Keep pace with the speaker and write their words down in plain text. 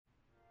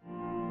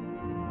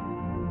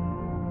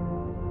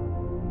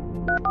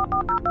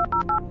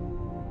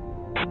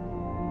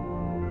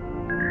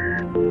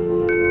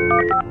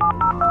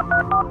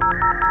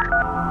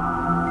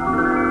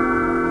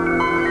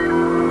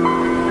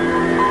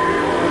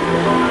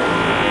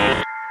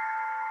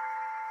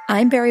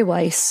I'm Barry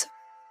Weiss,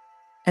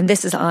 and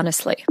this is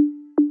Honestly.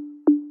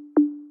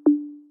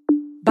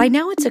 By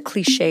now, it's a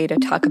cliche to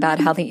talk about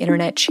how the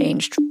internet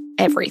changed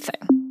everything.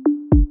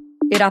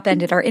 It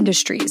upended our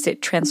industries,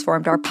 it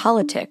transformed our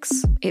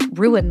politics, it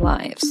ruined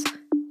lives,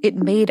 it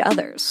made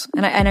others,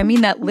 and I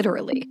mean that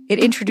literally.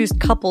 It introduced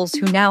couples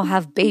who now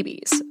have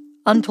babies,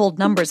 untold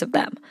numbers of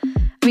them.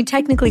 I mean,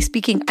 technically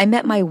speaking, I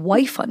met my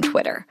wife on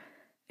Twitter,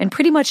 and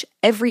pretty much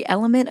every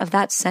element of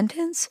that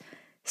sentence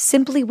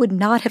simply would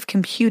not have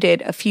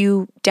computed a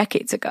few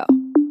decades ago.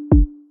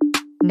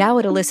 Now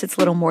it elicits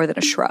little more than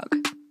a shrug.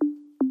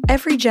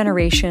 Every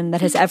generation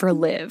that has ever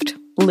lived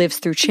lives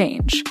through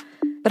change,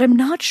 but I'm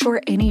not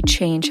sure any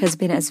change has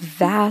been as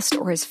vast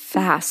or as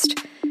fast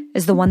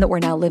as the one that we're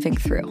now living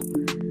through.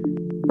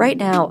 Right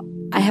now,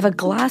 I have a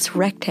glass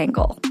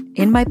rectangle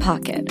in my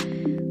pocket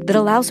that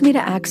allows me to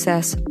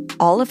access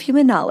all of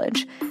human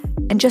knowledge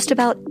and just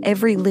about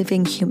every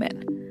living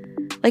human.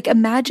 Like,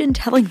 imagine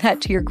telling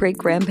that to your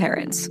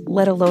great-grandparents,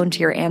 let alone to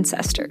your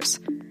ancestors.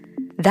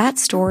 That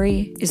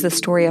story is the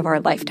story of our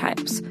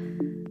lifetimes.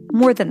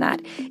 More than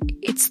that,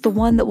 it's the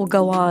one that will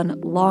go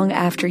on long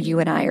after you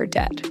and I are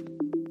dead.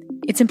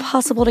 It's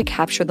impossible to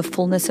capture the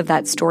fullness of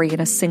that story in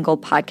a single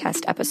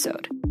podcast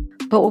episode.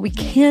 But what we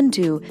can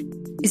do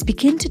is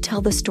begin to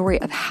tell the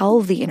story of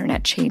how the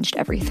internet changed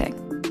everything.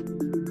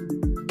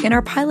 In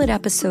our pilot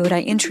episode,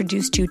 I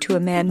introduced you to a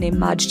man named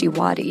Majdi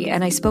Wadi,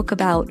 and I spoke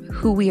about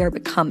who we are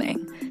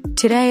becoming.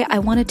 Today, I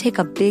want to take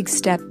a big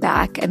step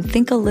back and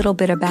think a little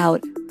bit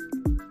about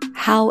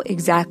how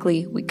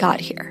exactly we got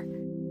here.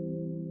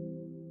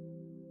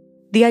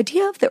 The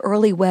idea of the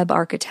early web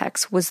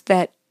architects was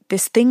that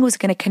this thing was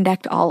going to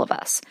connect all of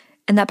us,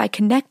 and that by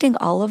connecting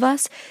all of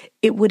us,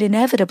 it would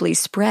inevitably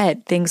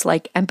spread things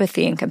like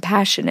empathy and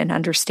compassion and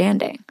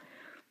understanding.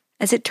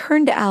 As it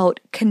turned out,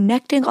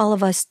 connecting all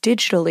of us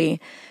digitally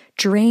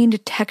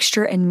drained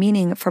texture and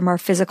meaning from our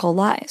physical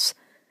lives.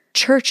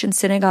 Church and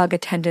synagogue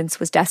attendance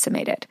was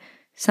decimated.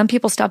 Some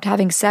people stopped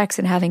having sex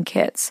and having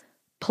kids.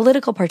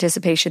 Political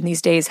participation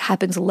these days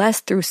happens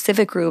less through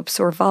civic groups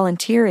or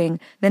volunteering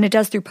than it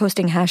does through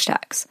posting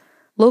hashtags.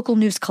 Local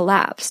news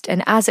collapsed,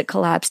 and as it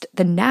collapsed,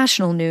 the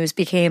national news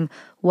became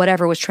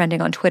whatever was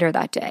trending on Twitter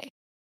that day.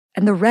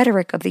 And the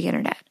rhetoric of the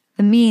internet,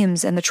 the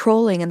memes and the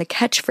trolling and the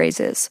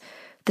catchphrases,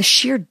 the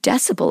sheer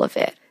decibel of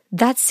it,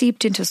 that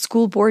seeped into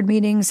school board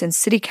meetings and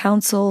city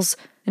councils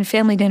and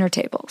family dinner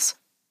tables.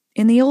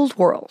 In the old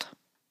world,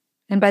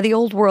 and by the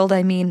old world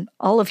I mean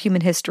all of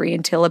human history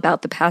until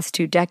about the past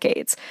 2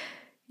 decades,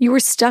 you were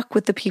stuck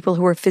with the people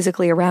who were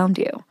physically around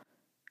you.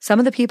 Some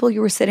of the people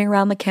you were sitting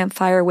around the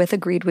campfire with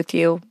agreed with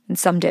you, and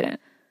some didn't.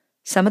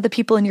 Some of the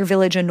people in your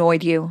village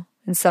annoyed you,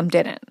 and some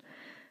didn't.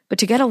 But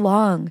to get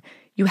along,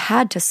 you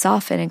had to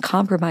soften and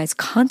compromise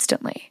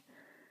constantly.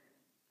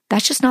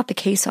 That's just not the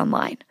case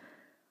online.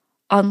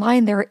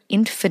 Online, there are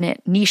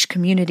infinite niche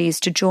communities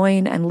to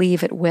join and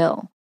leave at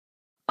will.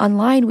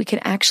 Online, we can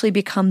actually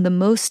become the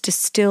most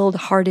distilled,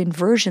 hardened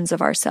versions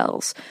of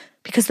ourselves,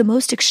 because the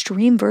most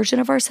extreme version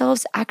of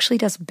ourselves actually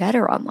does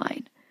better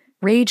online.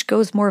 Rage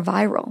goes more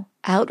viral.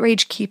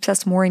 Outrage keeps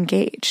us more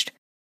engaged.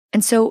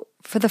 And so,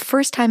 for the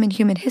first time in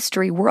human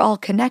history, we're all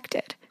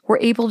connected. We're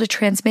able to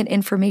transmit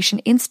information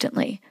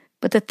instantly.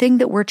 But the thing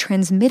that we're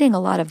transmitting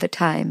a lot of the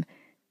time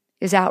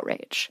is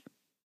outrage.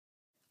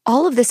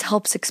 All of this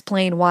helps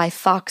explain why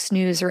Fox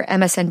News or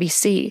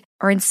MSNBC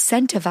are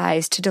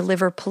incentivized to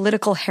deliver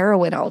political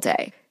heroin all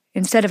day,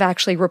 instead of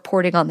actually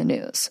reporting on the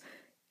news.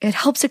 It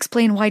helps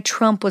explain why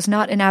Trump was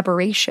not an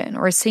aberration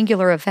or a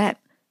singular event,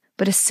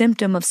 but a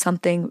symptom of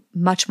something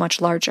much, much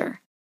larger.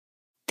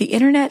 The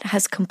internet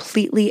has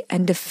completely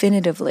and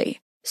definitively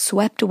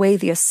swept away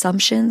the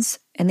assumptions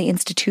and the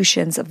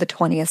institutions of the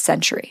 20th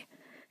century.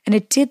 And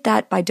it did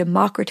that by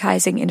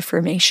democratizing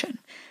information.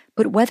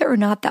 But whether or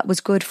not that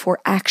was good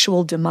for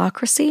actual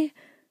democracy,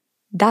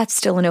 that's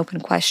still an open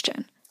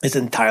question. It's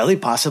entirely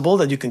possible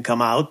that you can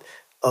come out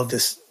of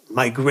this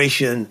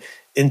migration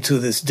into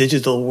this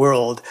digital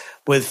world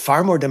with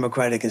far more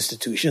democratic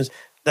institutions.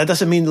 That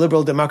doesn't mean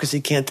liberal democracy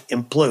can't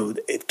implode.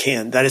 It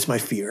can. That is my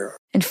fear.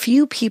 And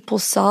few people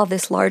saw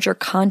this larger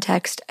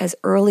context as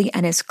early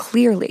and as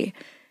clearly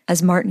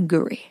as Martin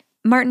Gurri.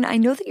 Martin, I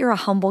know that you're a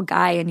humble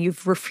guy and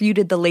you've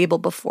refuted the label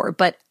before,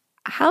 but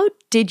how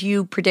did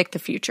you predict the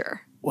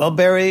future? Well,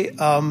 Barry,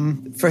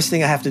 first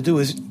thing I have to do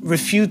is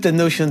refute the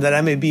notion that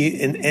I may be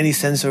in any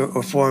sense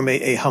or form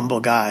a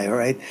humble guy, all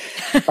right?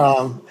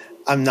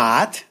 I'm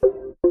not.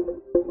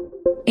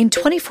 In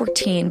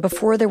 2014,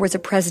 before there was a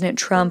President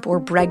Trump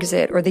or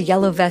Brexit or the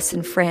Yellow Vests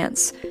in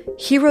France,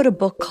 he wrote a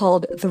book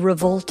called The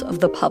Revolt of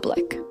the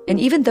Public. And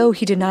even though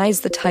he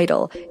denies the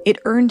title, it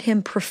earned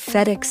him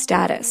prophetic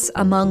status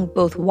among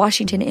both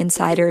Washington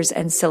insiders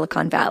and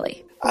Silicon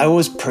Valley. I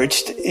was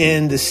perched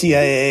in the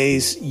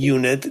CIA's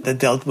unit that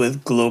dealt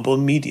with global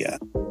media.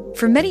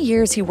 For many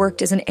years, he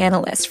worked as an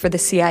analyst for the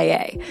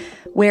CIA,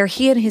 where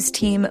he and his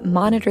team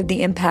monitored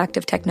the impact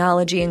of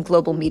technology in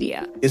global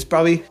media. It's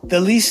probably the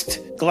least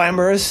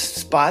glamorous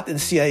spot in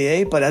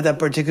CIA, but at that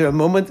particular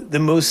moment, the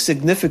most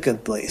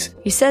significant place.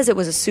 He says it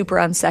was a super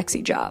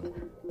unsexy job.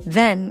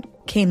 Then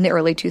came the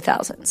early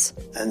 2000s.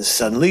 And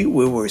suddenly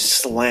we were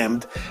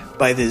slammed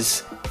by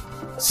this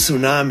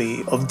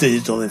tsunami of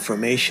digital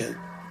information.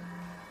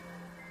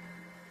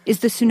 Is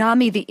the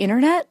tsunami the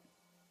internet?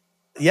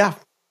 Yeah.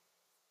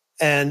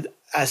 And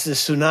as the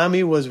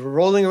tsunami was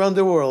rolling around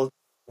the world,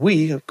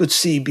 we could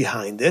see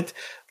behind it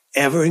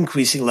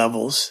ever-increasing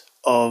levels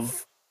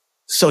of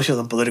social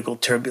and political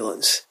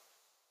turbulence.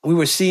 We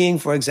were seeing,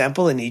 for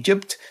example, in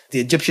Egypt, the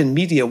Egyptian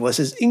media was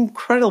this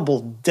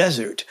incredible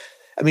desert.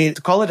 I mean,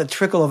 to call it a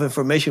trickle of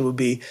information would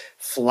be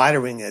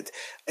flattering it.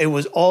 It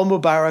was all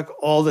Mubarak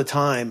all the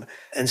time.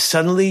 And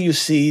suddenly you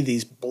see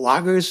these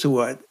bloggers who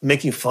are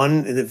making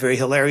fun in very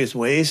hilarious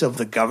ways of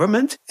the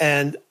government.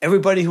 And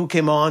everybody who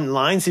came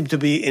online seemed to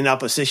be in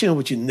opposition,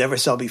 which you never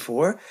saw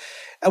before.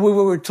 And what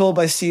we were told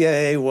by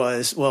CIA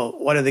was, well,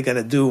 what are they going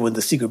to do when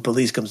the secret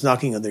police comes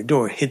knocking on their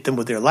door, hit them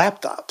with their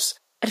laptops?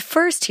 At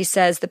first, he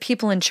says, the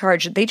people in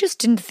charge, they just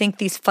didn't think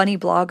these funny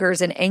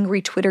bloggers and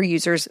angry Twitter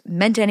users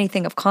meant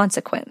anything of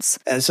consequence.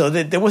 And so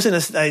there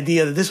wasn't an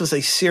idea that this was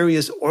a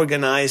serious,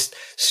 organized,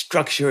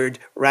 structured,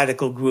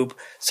 radical group,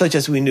 such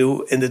as we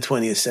knew in the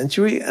 20th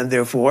century, and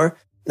therefore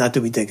not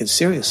to be taken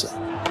seriously.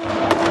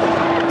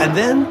 And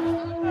then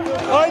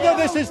either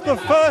this is the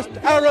first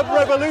Arab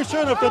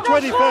revolution of the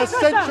 21st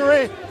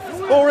century,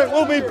 or it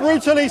will be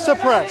brutally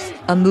suppressed.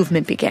 A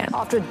movement began.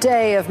 After a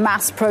day of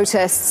mass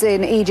protests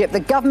in Egypt, the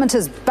government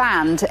has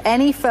banned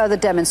any further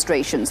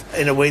demonstrations.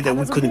 In a way that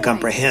we couldn't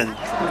comprehend.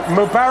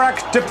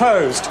 Mubarak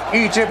deposed.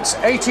 Egypt's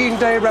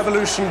 18-day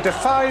revolution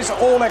defies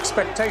all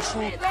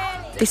expectation.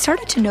 They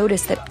started to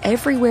notice that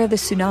everywhere the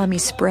tsunami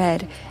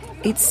spread,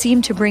 it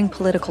seemed to bring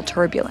political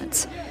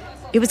turbulence.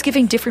 It was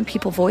giving different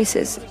people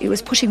voices. It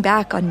was pushing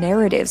back on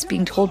narratives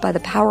being told by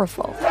the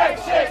powerful.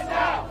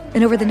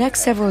 And over the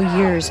next several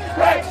years,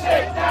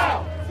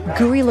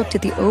 Guri looked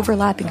at the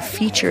overlapping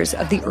features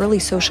of the early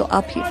social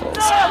upheavals.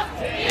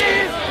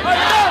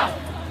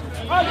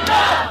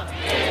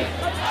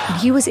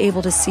 And he was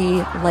able to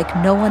see, like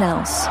no one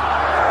else,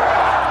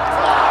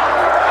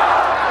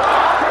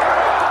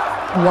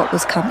 what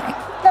was coming.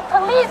 The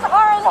police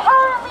are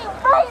inherently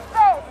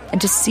racist!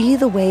 And to see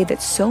the way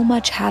that so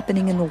much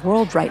happening in the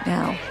world right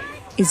now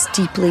is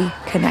deeply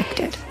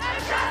connected.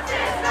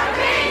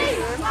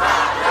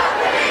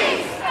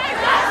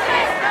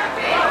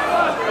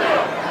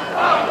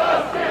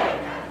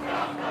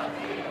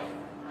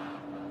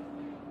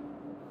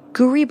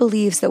 Guri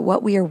believes that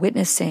what we are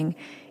witnessing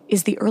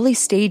is the early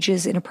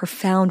stages in a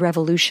profound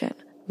revolution,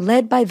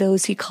 led by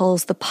those he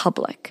calls the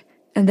public,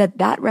 and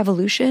that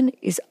revolution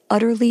is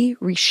utterly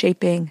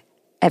reshaping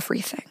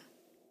everything.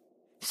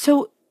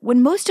 So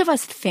when most of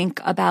us think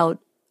about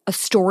a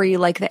story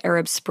like the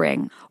Arab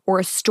Spring, or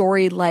a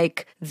story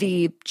like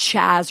the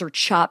Chaz or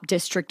Chop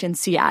district in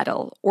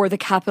Seattle, or the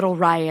Capitol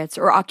riots,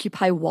 or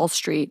Occupy Wall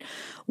Street,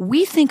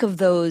 we think of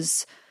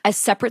those as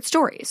separate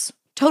stories,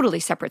 totally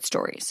separate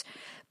stories.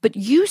 But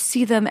you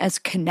see them as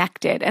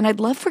connected, and I'd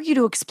love for you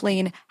to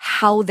explain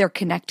how they're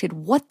connected,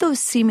 what those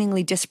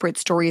seemingly disparate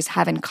stories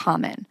have in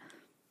common.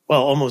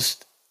 Well,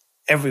 almost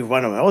every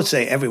one of them, I would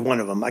say every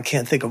one of them, I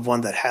can't think of one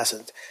that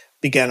hasn't,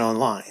 began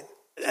online.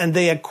 And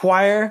they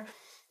acquire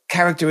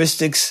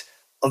characteristics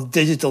of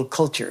digital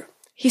culture.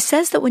 He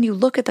says that when you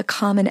look at the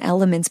common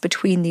elements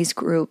between these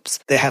groups,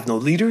 they have no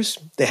leaders,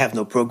 they have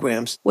no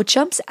programs. What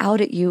jumps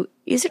out at you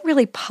isn't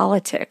really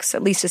politics,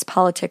 at least as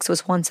politics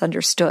was once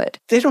understood.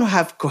 They don't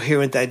have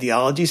coherent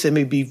ideologies. They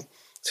may be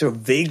sort of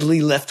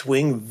vaguely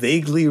left-wing,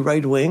 vaguely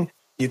right-wing.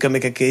 You can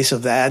make a case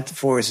of that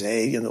for,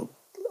 say,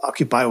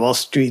 Occupy Wall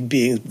Street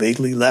being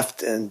vaguely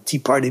left and Tea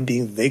Party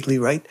being vaguely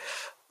right.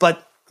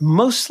 But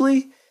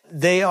mostly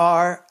they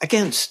are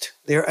against.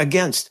 They're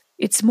against.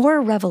 It's more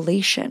a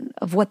revelation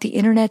of what the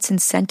internet's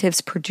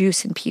incentives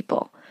produce in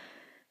people,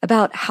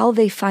 about how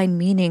they find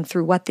meaning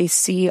through what they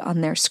see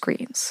on their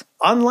screens.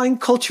 Online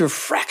culture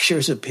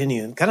fractures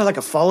opinion, kind of like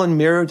a fallen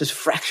mirror, just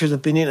fractures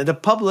opinion, and the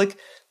public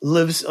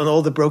lives on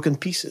all the broken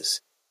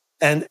pieces.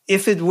 And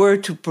if it were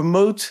to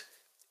promote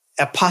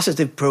a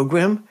positive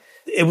program,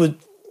 it would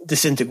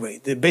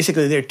disintegrate.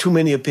 Basically, there are too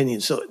many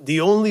opinions. So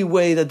the only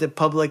way that the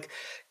public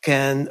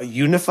can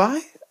unify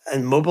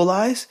and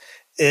mobilize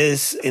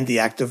is in the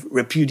act of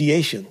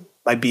repudiation,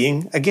 by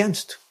being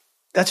against.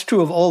 That's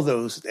true of all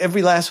those.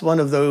 Every last one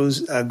of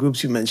those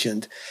groups you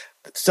mentioned.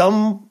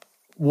 Some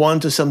won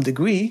to some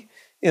degree.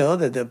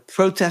 The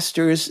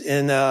protesters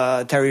in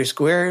Tahrir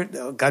Square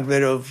got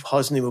rid of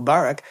Hosni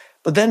Mubarak.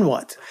 But then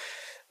what?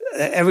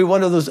 Every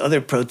one of those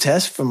other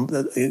protests, from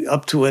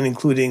up to and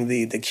including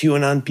the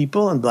QAnon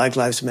people and Black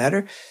Lives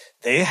Matter,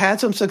 they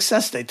had some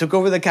success. They took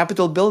over the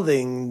Capitol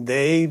building.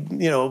 They,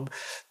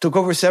 took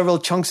over several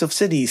chunks of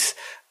cities.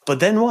 But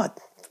then what?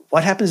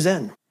 What happens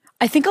then?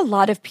 I think a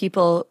lot of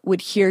people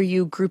would hear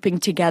you grouping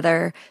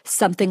together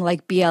something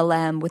like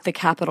BLM with the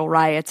Capitol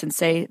riots and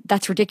say,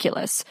 that's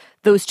ridiculous.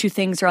 Those two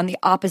things are on the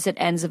opposite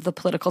ends of the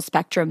political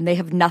spectrum. They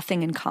have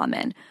nothing in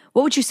common.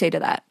 What would you say to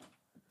that?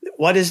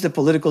 What is the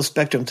political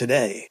spectrum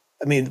today?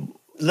 I mean,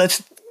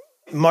 let's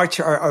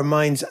march our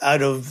minds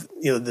out of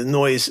the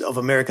noise of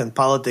American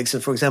politics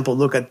and, for example,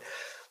 look at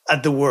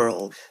the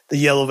world. The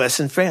Yellow Vests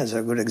in France are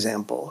a good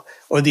example,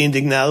 or the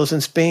Indignados in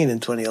Spain in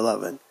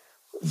 2011.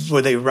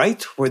 Were they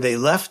right? Were they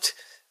left?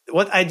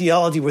 What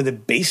ideology were they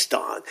based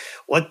on?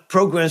 What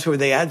programs were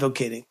they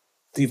advocating?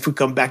 If we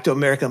come back to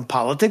American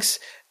politics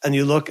and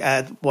you look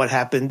at what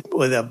happened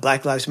with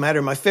Black Lives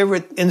Matter, my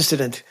favorite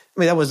incident, I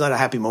mean, that was not a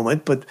happy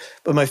moment, but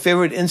my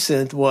favorite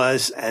incident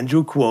was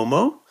Andrew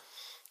Cuomo,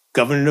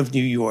 governor of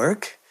New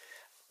York,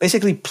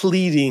 basically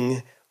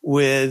pleading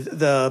with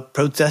the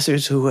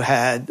protesters who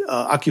had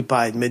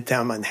occupied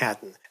Midtown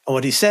Manhattan. And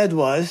what he said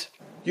was,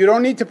 you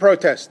don't need to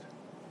protest.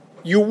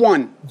 You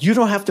won. You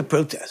don't have to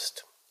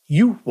protest.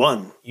 You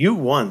won. You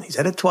won. He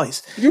said it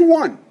twice. You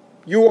won.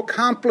 You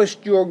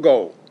accomplished your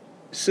goal.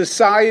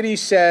 Society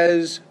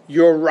says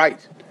you're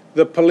right.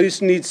 The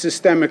police need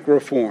systemic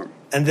reform.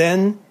 And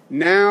then?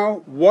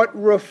 Now, what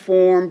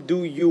reform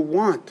do you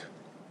want?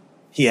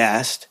 He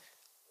asked,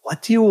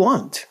 what do you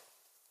want?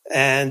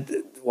 And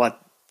what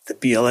the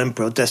BLM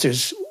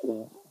protesters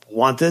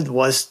wanted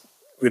was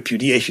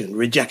repudiation,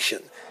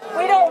 rejection.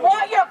 We don't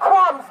want your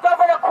crumbs,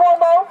 Governor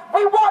Cuomo.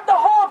 We want the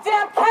whole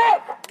damn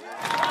cake.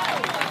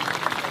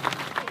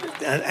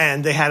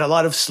 And they had a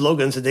lot of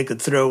slogans that they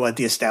could throw at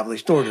the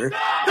established order.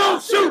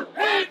 Don't shoot!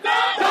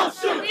 Don't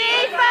shoot!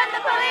 Defund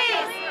the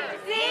police!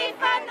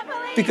 Defund the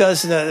police!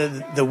 Because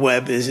the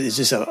web is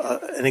just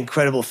an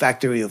incredible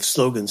factory of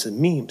slogans and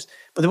memes.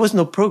 But there was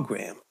no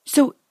program.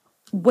 So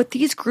what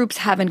these groups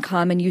have in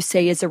common, you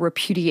say, is a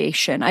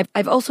repudiation.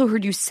 I've also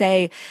heard you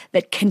say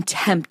that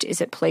contempt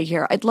is at play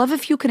here. I'd love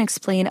if you can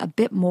explain a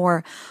bit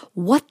more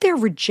what they're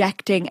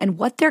rejecting and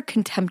what they're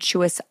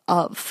contemptuous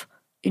of,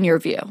 in your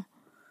view.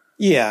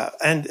 Yeah,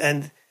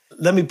 and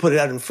let me put it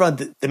out in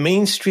front. The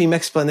mainstream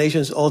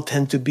explanations all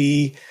tend to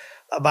be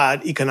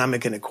about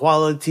economic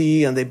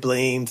inequality, and they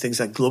blame things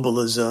like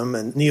globalism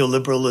and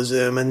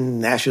neoliberalism and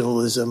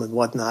nationalism and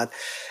whatnot.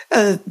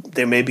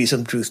 There may be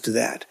some truth to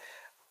that.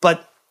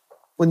 But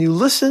when you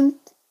listen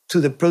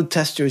to the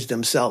protesters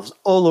themselves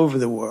all over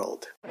the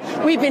world,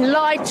 we've been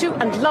lied to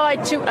and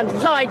lied to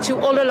and lied to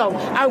all along.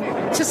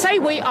 To say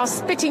we are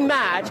spitting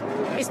mad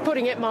is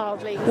putting it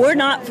mildly. We're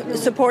not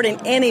supporting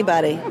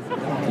anybody.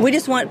 We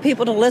just want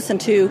people to listen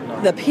to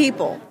the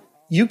people.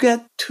 You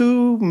get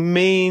two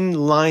main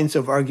lines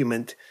of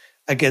argument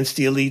against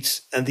the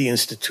elites and the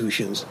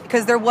institutions.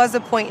 Because there was a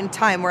point in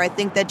time where I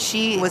think that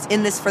she was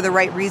in this for the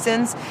right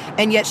reasons,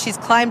 and yet she's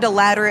climbed a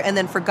ladder and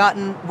then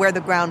forgotten where the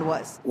ground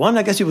was. One,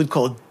 I guess you would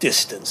call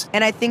distance.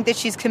 And I think that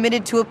she's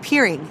committed to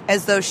appearing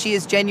as though she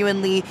is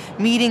genuinely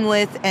meeting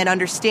with and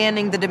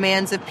understanding the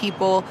demands of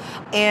people.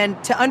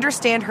 And to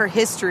understand her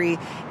history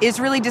is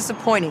really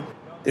disappointing.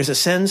 There's a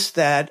sense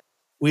that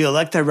we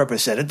elect our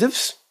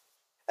representatives,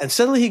 and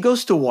suddenly he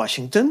goes to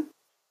Washington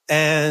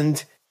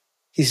and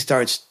he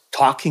starts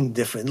talking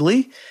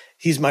differently.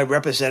 He's my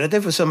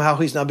representative, but somehow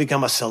he's now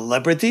become a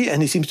celebrity,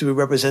 and he seems to be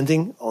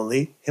representing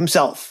only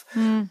himself.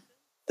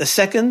 The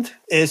second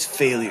is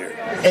failure.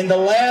 In the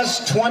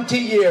last 20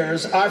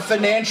 years, our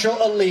financial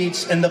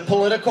elites and the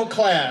political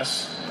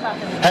class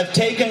have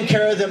taken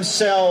care of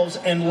themselves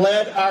and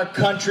led our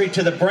country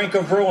to the brink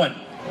of ruin.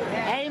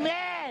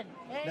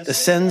 The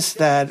sense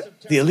that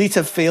the elites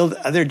have failed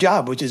at their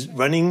job, which is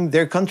running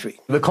their country.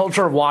 The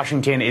culture of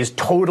Washington is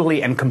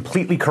totally and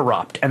completely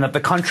corrupt, and that the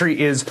country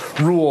is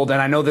ruled,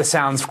 and I know this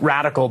sounds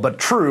radical, but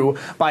true,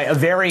 by a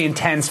very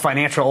intense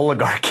financial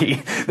oligarchy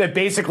that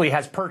basically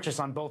has purchase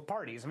on both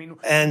parties.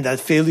 And that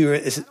failure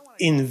is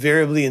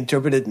invariably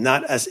interpreted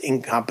not as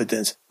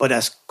incompetence, but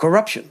as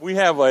corruption. We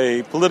have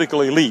a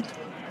political elite,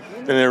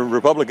 and they're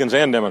Republicans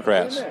and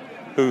Democrats,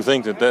 who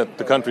think that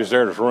the country's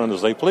there to run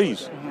as they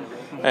please.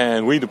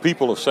 And we, the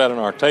people, have sat on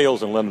our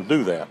tails and let them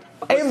do that.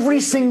 Every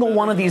single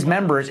one of these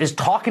members is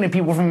talking to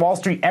people from Wall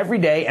Street every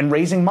day and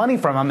raising money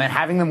from them and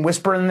having them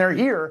whisper in their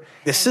ear.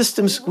 The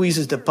system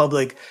squeezes the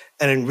public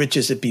and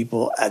enriches the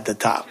people at the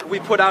top. We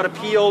put out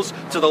appeals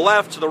to the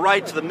left, to the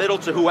right, to the middle,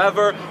 to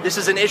whoever. This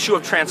is an issue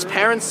of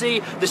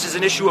transparency. This is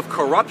an issue of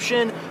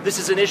corruption. This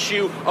is an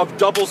issue of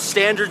double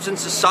standards in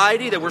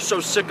society that we're so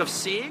sick of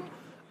seeing.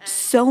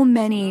 So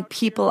many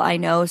people I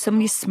know, so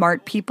many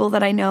smart people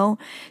that I know,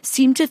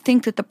 seem to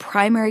think that the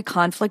primary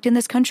conflict in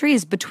this country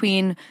is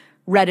between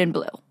red and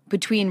blue,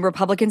 between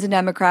Republicans and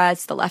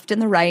Democrats, the left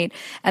and the right.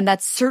 And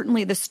that's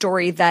certainly the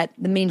story that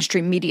the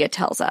mainstream media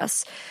tells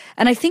us.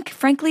 And I think,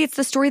 frankly, it's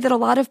the story that a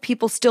lot of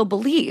people still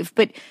believe.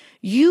 But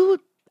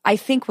you, I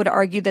think, would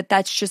argue that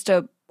that's just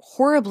a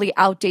horribly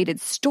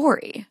outdated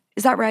story.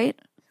 Is that right?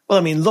 Well,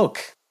 I mean, look,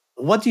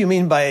 what do you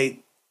mean by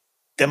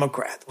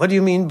Democrat? What do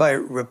you mean by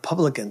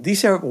Republican?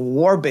 These are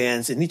war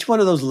bands in each one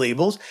of those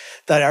labels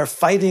that are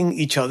fighting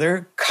each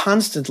other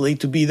constantly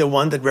to be the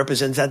one that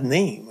represents that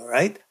name,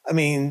 right? I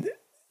mean,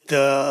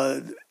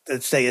 the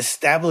let's say,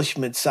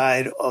 establishment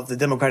side of the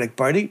Democratic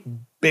Party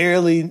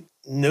barely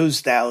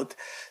nosed out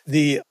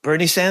the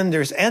Bernie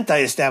Sanders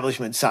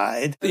anti-establishment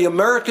side. The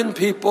American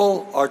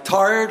people are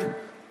tired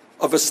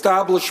of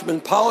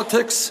establishment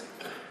politics.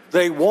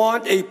 They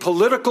want a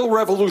political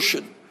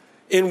revolution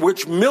in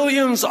which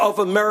millions of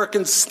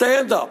Americans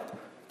stand up,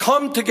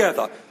 come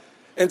together,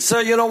 and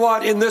say, you know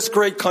what, in this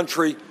great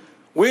country,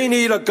 we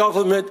need a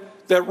government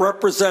that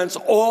represents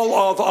all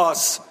of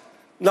us,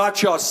 not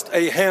just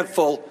a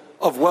handful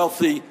of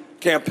wealthy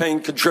campaign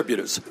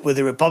contributors. With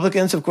the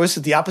Republicans, of course,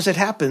 the opposite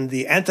happened.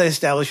 The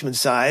anti-establishment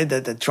side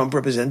that Trump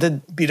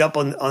represented beat up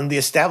on the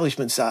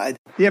establishment side.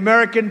 The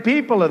American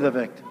people are the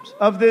victims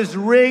of this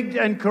rigged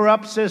and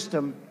corrupt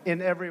system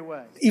in every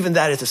way. Even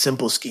that is a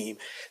simple scheme.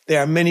 There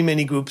are many,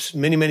 many groups,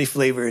 many, many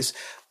flavors.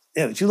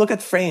 If you look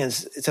at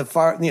France,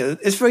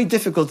 it's very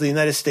difficult in the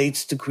United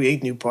States to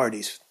create new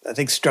parties. I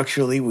think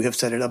structurally we have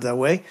set it up that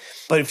way.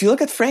 But if you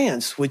look at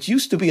France, which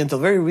used to be until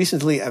very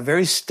recently a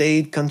very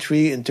staid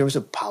country in terms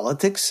of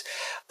politics,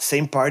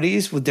 same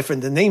parties with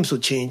different, the names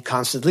would change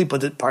constantly,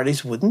 but the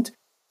parties wouldn't.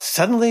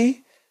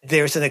 Suddenly,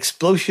 there's an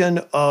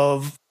explosion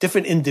of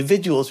different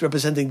individuals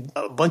representing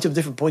a bunch of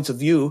different points of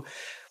view,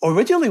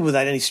 originally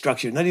without any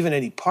structure, not even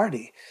any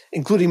party,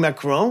 including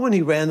Macron when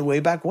he ran way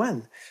back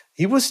when.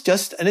 He was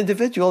just an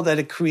individual that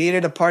had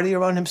created a party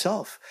around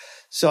himself.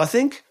 So I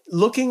think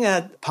looking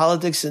at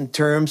politics in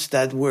terms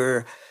that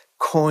were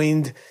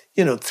coined,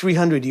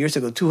 300 years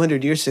ago,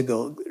 200 years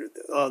ago,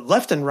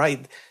 left and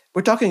right,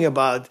 we're talking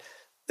about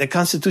the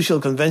Constitutional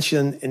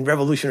Convention in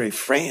revolutionary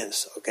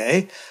France,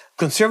 okay?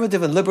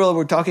 Conservative and liberal,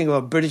 we're talking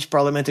about British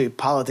parliamentary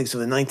politics of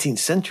the 19th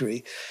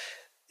century.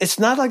 It's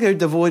not like they're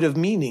devoid of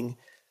meaning.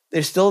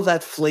 There's still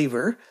that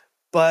flavor,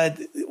 but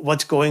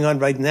what's going on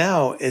right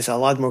now is a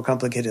lot more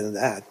complicated than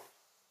that.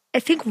 I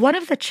think one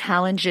of the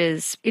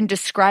challenges in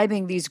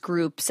describing these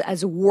groups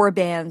as war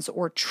bands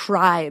or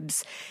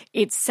tribes,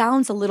 it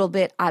sounds a little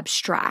bit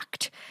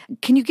abstract.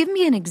 Can you give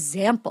me an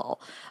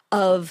example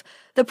of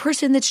the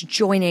person that's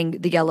joining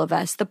the Yellow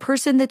Vest, the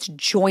person that's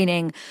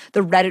joining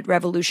the Reddit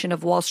revolution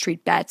of Wall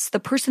Street bets,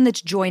 the person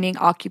that's joining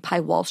Occupy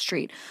Wall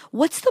Street?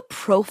 What's the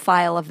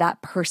profile of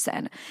that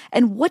person?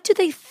 And what do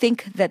they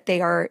think that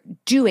they are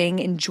doing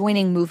in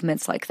joining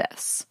movements like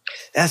this?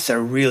 That's a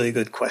really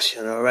good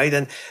question, all right?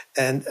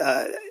 And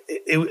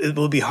it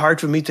will be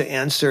hard for me to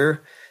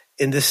answer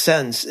in this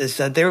sense, is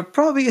that there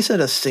probably isn't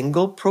a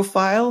single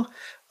profile,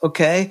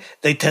 okay?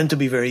 They tend to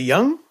be very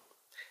young.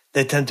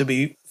 They tend to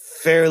be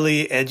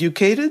fairly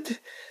educated,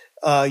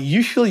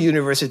 usually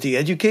university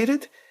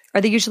educated. Are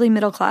they usually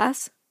middle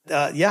class?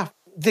 Yeah.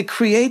 They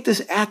create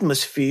this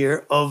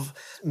atmosphere of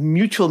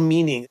mutual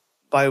meaning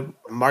by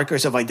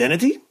markers of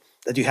identity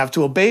that you have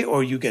to obey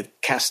or you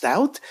get cast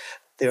out.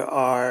 There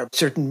are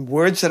certain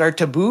words that are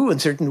taboo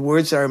and certain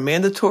words that are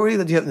mandatory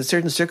that you have in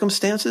certain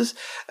circumstances.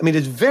 I mean,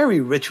 it's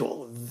very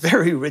ritual,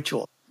 very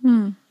ritual.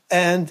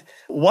 And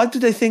what do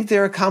they think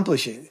they're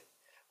accomplishing?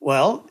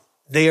 Well,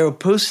 they are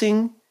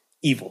opposing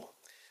evil.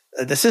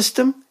 The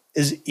system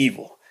is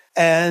evil.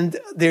 And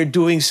they're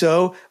doing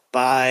so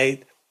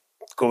by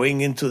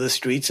going into the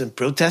streets and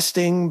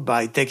protesting,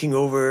 by taking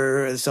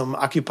over some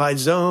occupied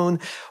zone,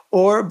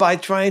 or by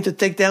trying to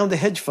take down the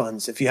hedge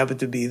funds, if you happen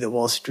to be the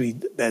Wall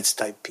Street bets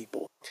type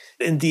people.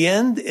 In the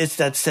end, it's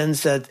that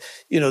sense that,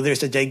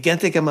 there's a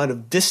gigantic amount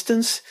of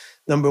distance,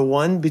 number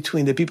one,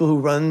 between the people who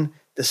run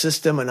the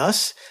system and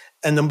us,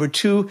 and number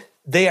two,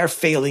 they are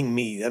failing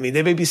me. I mean,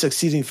 they may be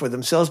succeeding for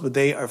themselves, but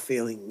they are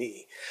failing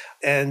me.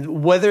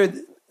 And whether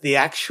the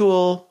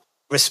actual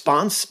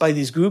response by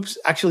these groups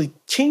actually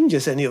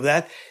changes any of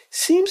that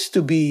seems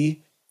to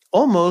be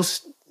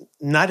almost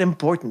not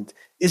important.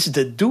 It's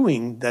the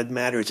doing that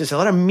matters. There's a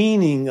lot of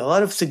meaning, a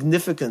lot of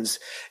significance.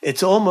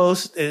 It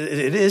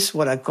is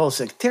what I call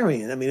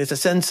sectarian. I mean, it's a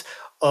sense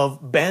of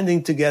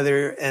banding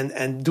together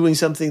and doing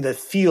something that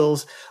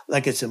feels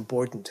like it's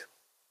important.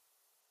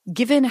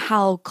 Given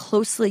how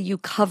closely you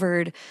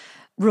covered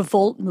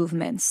revolt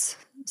movements,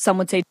 some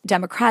would say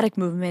democratic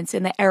movements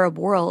in the Arab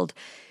world,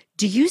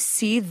 do you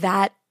see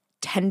that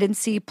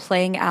tendency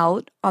playing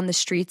out on the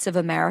streets of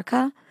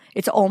America?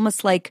 It's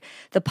almost like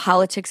the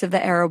politics of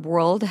the Arab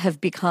world have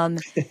been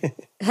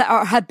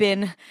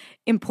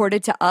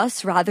imported to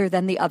us rather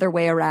than the other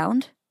way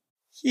around.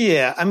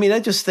 Yeah, I mean, I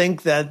just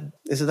think that,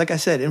 like I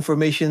said,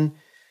 information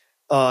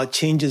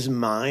changes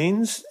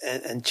minds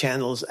and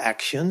channels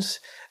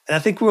actions. And I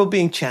think we're all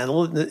being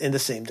channeled in the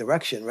same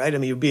direction, right? I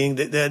mean, you're being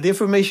the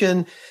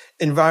information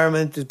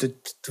environment, to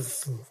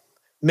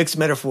mix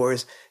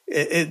metaphors,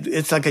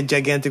 it's like a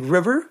gigantic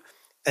river,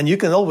 and you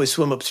can always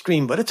swim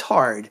upstream, but it's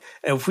hard.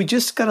 And if we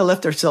just kind of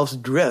left ourselves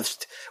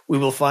drift, we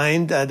will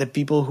find that the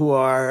people who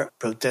are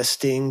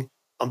protesting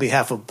on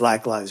behalf of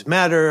Black Lives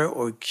Matter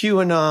or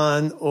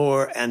QAnon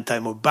or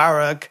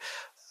anti-Mubarak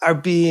are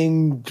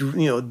being,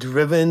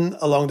 driven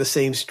along the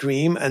same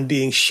stream and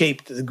being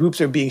shaped. The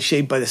groups are being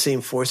shaped by the same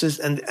forces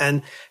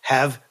and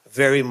have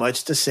very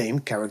much the same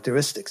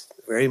characteristics,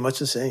 very much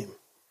the same.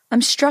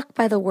 I'm struck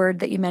by the word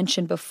that you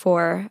mentioned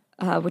before,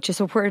 which is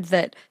a word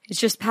that is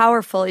just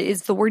powerful,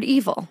 is the word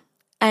evil.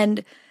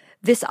 And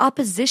this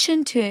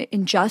opposition to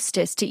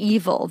injustice, to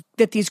evil,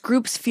 that these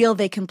groups feel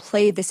they can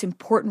play this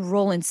important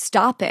role in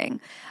stopping,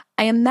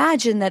 I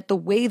imagine that the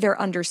way they're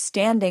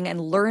understanding and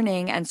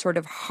learning and sort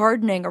of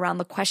hardening around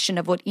the question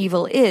of what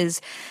evil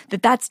is,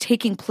 that's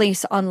taking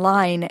place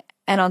online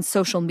and on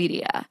social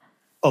media.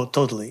 Oh,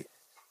 totally.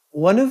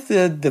 One of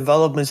the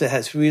developments that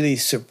has really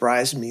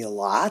surprised me a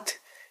lot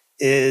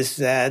is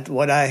that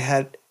what I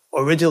had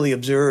originally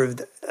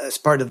observed as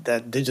part of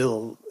that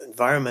digital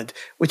environment,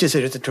 which is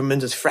there's a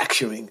tremendous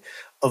fracturing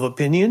of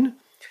opinion.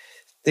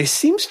 There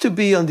seems to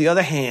be, on the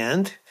other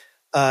hand,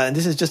 and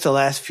this is just the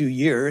last few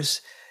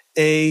years,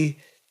 a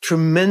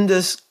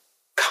tremendous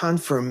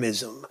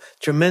conformism,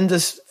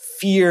 tremendous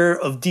fear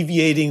of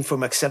deviating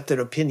from accepted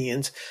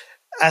opinions,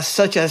 as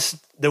such as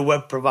the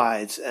web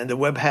provides. And the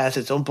web has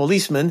its own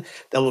policeman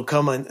that will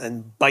come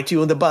and bite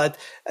you in the butt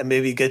and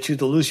maybe get you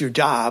to lose your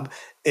job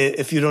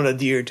if you don't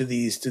adhere to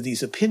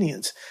these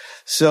opinions.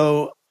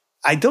 So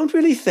I don't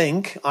really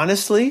think,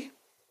 honestly,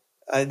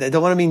 I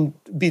don't want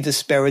to be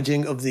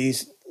disparaging of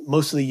these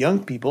mostly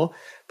young people,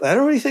 but I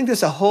don't really think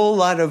there's a whole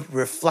lot of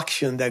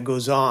reflection that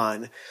goes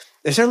on.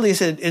 There certainly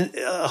is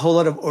a whole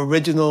lot of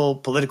original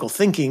political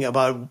thinking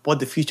about what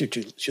the future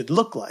should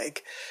look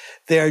like.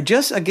 There are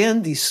just,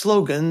 again, these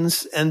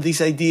slogans and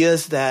these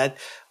ideas that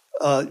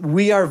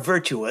we are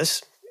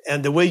virtuous.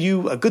 And the way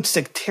a good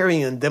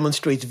sectarian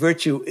demonstrates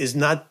virtue is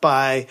not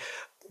by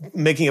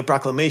making a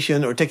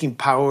proclamation or taking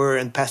power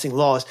and passing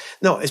laws.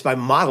 No, it's by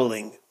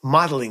modeling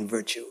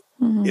virtue.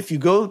 Mm-hmm. If you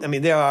go,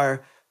 there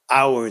are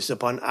hours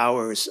upon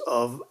hours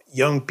of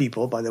young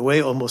people, by the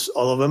way, almost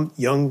all of them,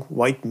 young,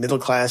 white,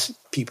 middle-class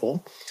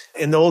people,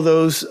 in all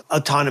those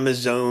autonomous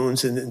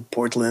zones in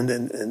Portland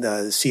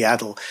and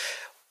Seattle,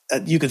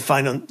 you can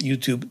find on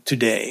YouTube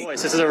today.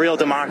 This is a real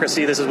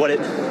democracy. This is what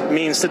it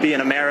means to be an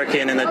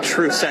American in the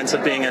true sense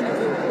of being in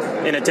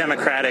a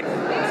democratic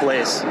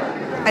place.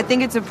 I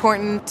think it's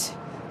important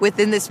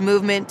within this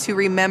movement to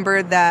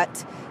remember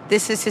that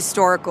this is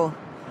historical.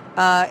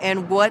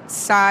 And what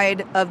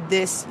side of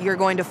this you're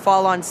going to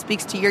fall on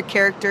speaks to your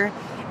character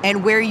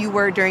and where you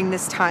were during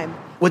this time.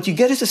 What you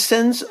get is a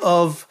sense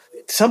of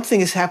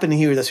something is happening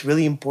here that's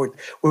really important.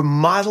 We're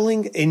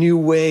modeling a new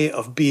way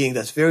of being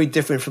that's very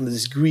different from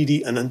this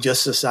greedy and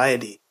unjust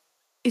society.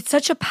 It's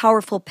such a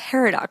powerful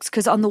paradox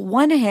because on the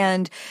one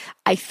hand,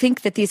 I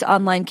think that these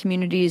online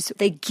communities,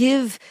 they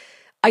give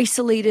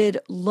isolated,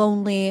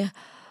 lonely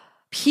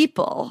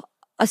people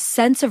a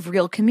sense of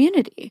real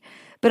community.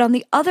 But on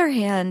the other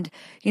hand,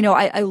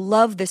 I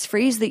love this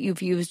phrase that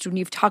you've used when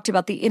you've talked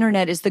about the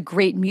internet is the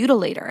great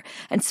mutilator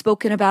and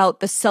spoken about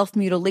the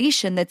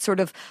self-mutilation that's sort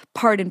of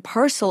part and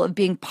parcel of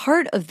being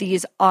part of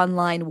these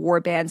online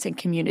war bands and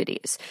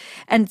communities.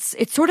 And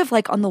it's sort of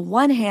like on the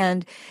one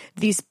hand,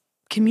 these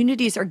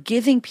communities are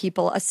giving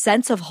people a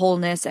sense of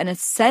wholeness and a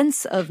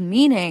sense of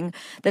meaning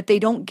that they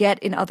don't get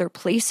in other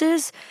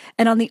places.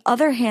 And on the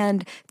other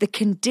hand, the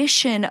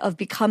condition of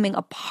becoming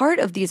a part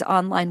of these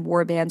online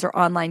war bands or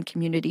online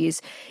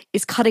communities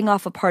is cutting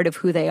off a part of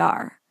who they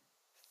are.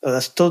 Oh,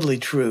 that's totally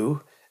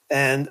true.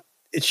 And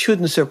it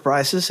shouldn't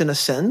surprise us in a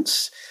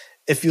sense.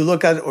 If you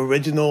look at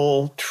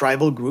original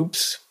tribal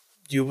groups,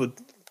 you would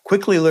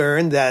quickly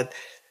learn that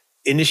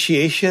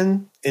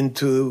initiation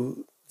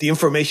into the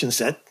information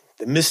set,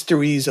 the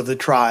mysteries of the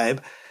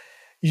tribe,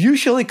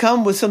 usually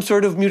come with some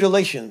sort of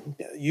mutilation.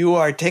 You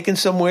are taken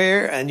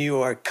somewhere and you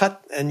are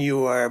cut and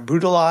you are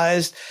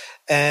brutalized.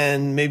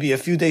 And maybe a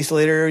few days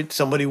later,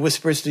 somebody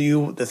whispers to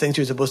you the things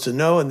you're supposed to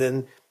know. And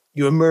then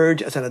you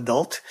emerge as an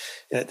adult.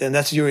 And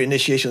that's your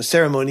initiation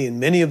ceremony in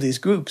many of these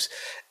groups.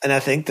 And I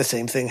think the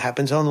same thing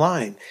happens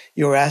online.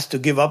 You're asked to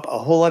give up a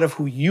whole lot of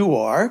who you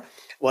are,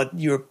 what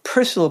your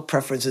personal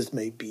preferences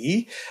may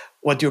be,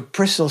 what your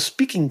personal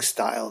speaking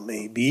style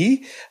may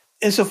be,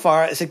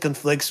 insofar as it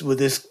conflicts with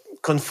this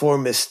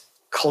conformist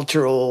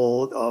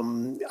cultural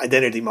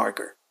identity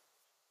marker.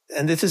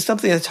 And this is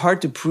something that's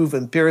hard to prove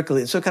empirically,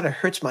 and so it kind of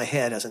hurts my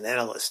head as an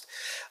analyst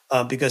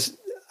because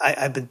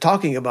I've been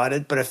talking about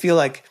it, but I feel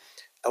like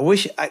I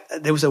wish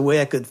there was a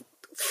way I could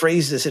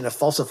phrase this in a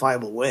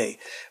falsifiable way.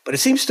 But it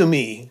seems to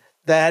me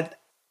that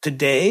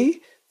today,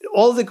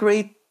 all the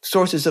great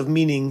sources of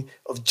meaning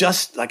of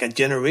just like a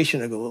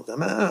generation ago,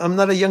 I'm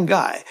not a young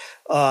guy.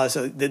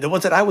 So the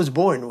ones that I was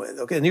born with,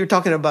 okay? And you're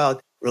talking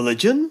about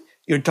religion,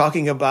 you're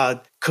talking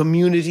about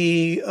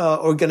community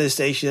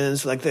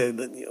organizations like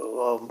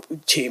the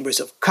chambers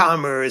of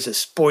commerce, the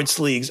sports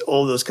leagues,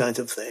 all those kinds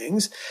of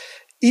things.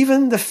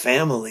 Even the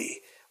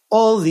family,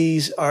 all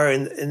these are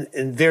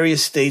in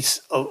various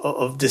states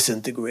of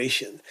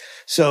disintegration.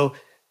 So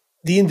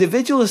the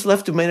individual is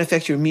left to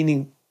manufacture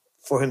meaning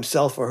for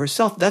himself or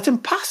herself. That's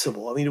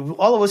impossible. I mean,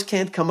 all of us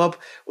can't come up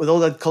with all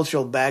that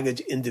cultural baggage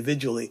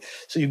individually.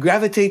 So you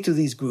gravitate to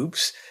these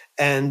groups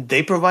and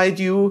they provide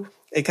you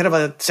a kind of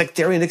a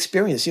sectarian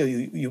experience.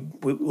 You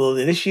will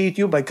initiate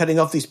you by cutting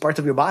off these parts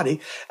of your body.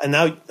 And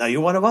now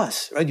you're one of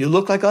us, right? You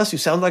look like us, you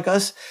sound like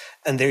us,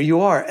 and there you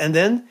are. And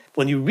then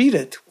when you read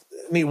it,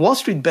 Wall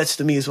Street Bets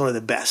to me is one of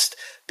the best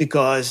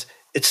because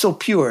it's so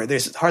pure.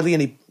 There's hardly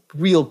any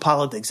real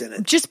politics in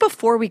it. Just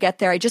before we get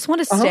there, I just want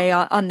to stay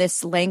on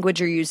this language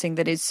you're using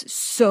that is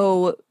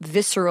so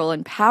visceral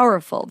and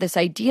powerful. This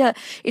idea,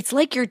 it's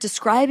like you're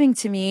describing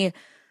to me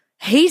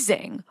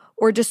hazing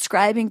or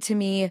describing to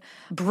me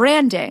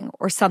branding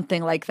or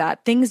something like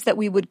that, things that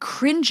we would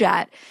cringe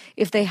at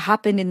if they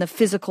happened in the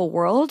physical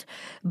world,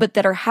 but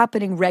that are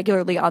happening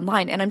regularly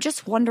online. And I'm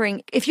just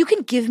wondering if you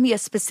can give me a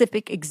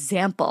specific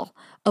example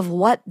of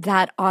what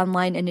that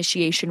online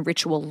initiation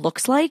ritual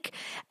looks like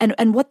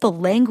and what the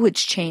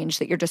language change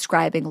that you're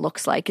describing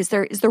looks like. Is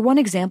there one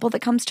example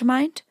that comes to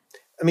mind?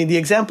 I mean, the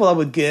example I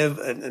would give,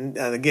 and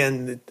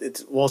again,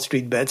 it's Wall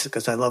Street Bets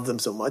because I love them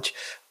so much,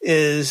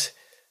 is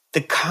the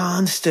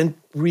constant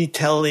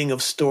retelling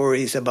of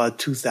stories about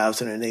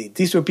 2008.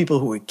 These were people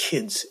who were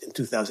kids in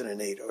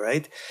 2008, all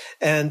right?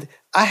 And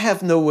I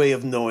have no way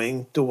of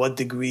knowing to what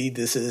degree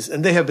this is,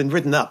 and they have been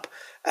written up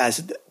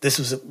as this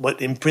was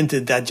what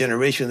imprinted that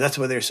generation. That's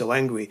why they're so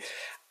angry.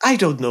 I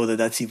don't know that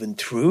that's even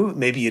true.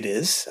 Maybe it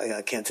is.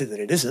 I can't say that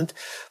it isn't.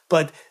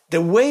 But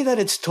the way that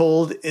it's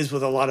told is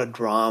with a lot of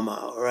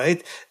drama,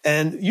 right?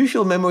 And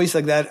usual memories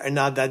like that are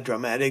not that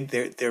dramatic.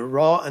 They're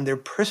raw and they're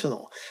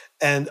personal.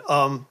 And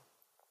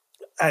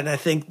I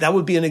think that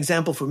would be an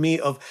example for me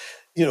of,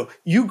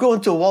 you go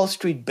into a Wall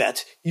Street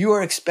Bet, you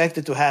are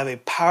expected to have a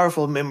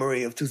powerful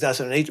memory of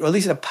 2008, or at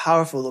least a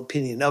powerful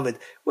opinion of it,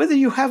 whether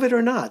you have it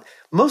or not.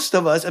 Most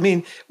of us, I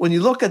mean, when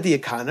you look at the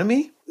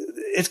economy,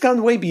 it's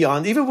gone way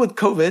beyond, even with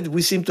COVID,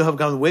 we seem to have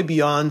gone way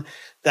beyond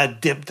that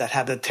dip that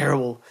had a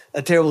terrible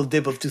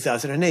dip of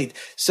 2008.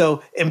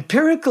 So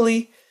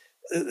empirically,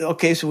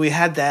 okay, so we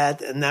had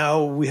that, and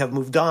now we have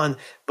moved on,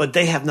 but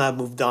they have not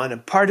moved on.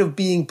 And part of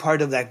being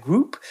part of that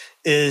group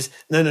is,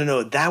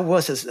 no, that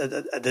was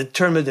a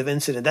determinative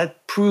incident.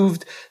 That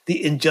proved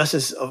the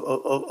injustice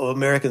of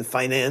American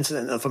finance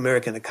and of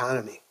American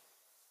economy.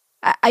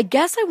 I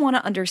guess I want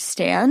to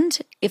understand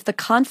if the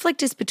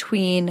conflict is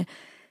between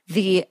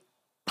the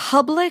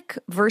public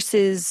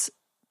versus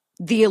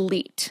the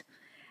elite.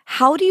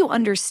 How do you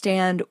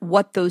understand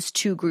what those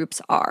two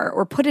groups are?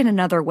 Or put it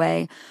another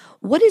way,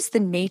 what is the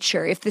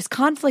nature, if this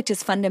conflict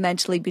is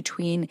fundamentally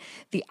between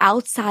the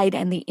outside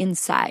and the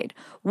inside,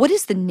 what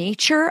is the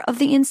nature of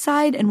the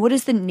inside and what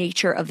is the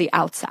nature of the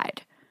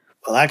outside?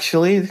 Well,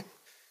 actually,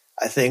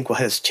 I think what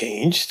has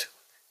changed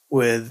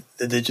with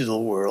the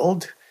digital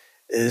world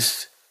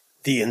is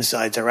the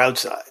insides are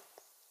outside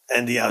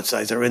and the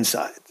outsides are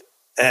inside.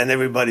 And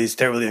everybody's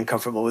terribly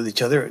uncomfortable with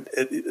each other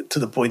to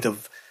the point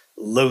of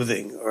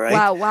loathing, all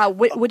right? Wow.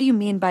 What do you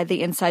mean by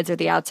the insides are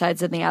the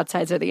outsides and the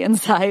outsides are the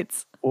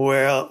insides?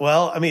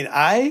 Well, I mean,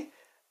 I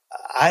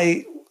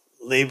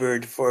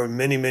labored for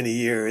many, many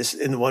years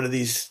in one of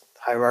these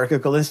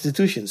hierarchical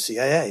institutions,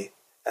 CIA.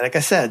 And like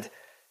I said,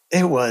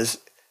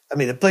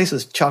 the place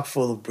was chock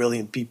full of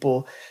brilliant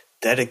people,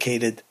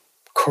 dedicated,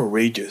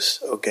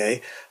 courageous,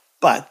 okay?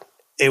 But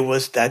it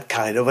was that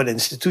kind of an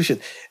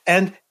institution.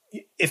 And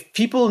if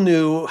people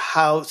knew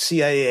how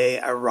CIA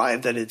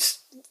arrived at its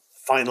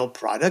final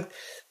product,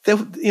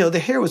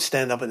 the hair would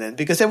stand up on end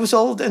because it was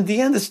all, in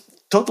the end, it's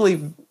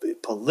totally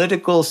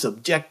political,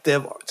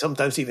 subjective, or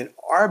sometimes even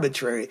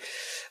arbitrary,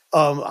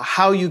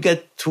 how you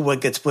get to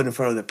what gets put in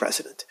front of the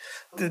president.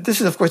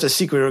 This is, of course, a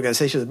secret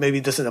organization that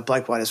maybe doesn't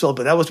apply quite as well,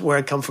 but that was where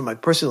I come from, my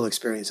personal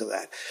experience of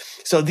that.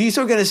 So these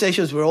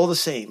organizations were all the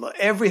same.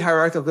 Every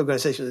hierarchical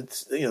organization,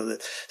 the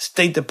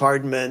State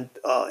Department,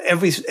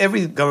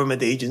 every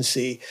government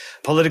agency,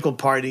 political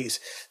parties,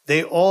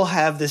 they all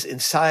have this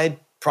inside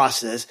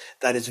process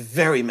that is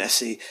very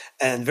messy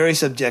and very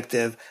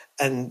subjective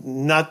and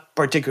not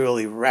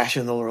particularly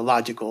rational or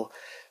logical.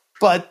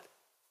 But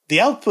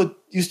the output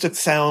used to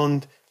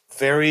sound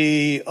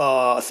very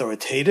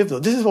authoritative. No,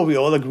 this is what we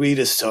all agreed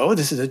is so.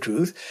 This is the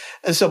truth.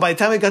 And so by the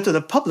time it got to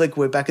the public,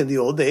 way back in the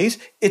old days,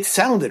 it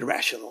sounded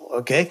rational,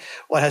 okay?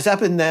 What has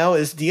happened now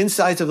is the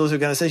insides of those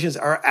organizations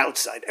are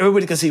outside.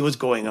 Everybody can see what's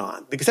going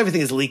on because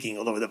everything is leaking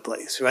all over the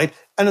place, right?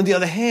 And on the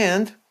other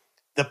hand,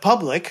 the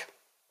public,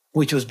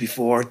 which was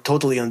before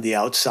totally on the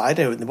outside,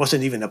 it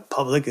wasn't even a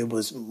public, it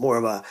was more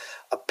of a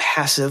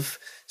passive,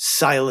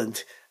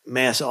 silent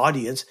mass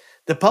audience.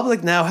 The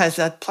public now has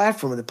that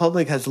platform. The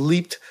public has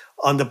leaped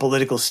on the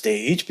political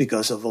stage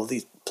because of all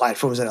these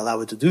platforms that allow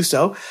it to do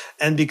so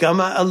and become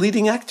a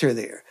leading actor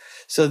there.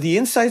 So the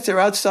insides are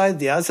outside,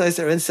 the outsides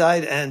are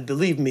inside, and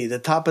believe me, the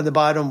top and the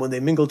bottom, when they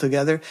mingle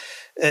together,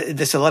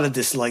 there's a lot of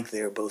dislike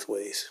there both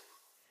ways.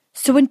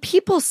 So when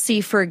people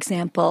see, for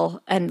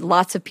example, and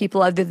lots of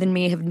people other than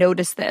me have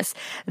noticed this,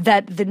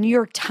 that the New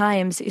York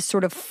Times is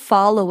sort of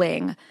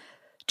following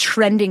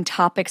trending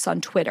topics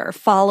on Twitter,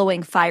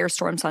 following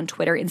firestorms on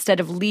Twitter instead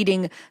of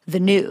leading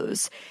the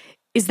news,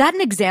 is that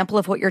an example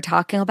of what you're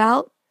talking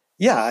about?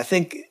 Yeah, I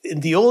think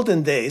in the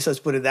olden days, let's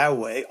put it that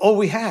way, all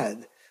we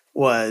had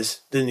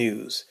was the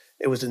news.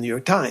 It was the New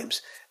York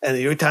Times. And the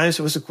New York Times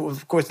was,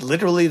 of course,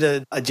 literally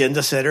the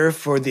agenda setter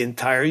for the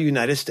entire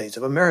United States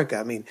of America.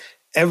 I mean,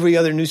 every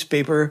other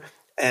newspaper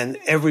and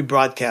every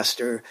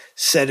broadcaster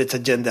set its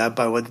agenda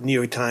by what the New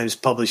York Times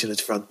published on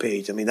its front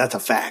page. I mean, that's a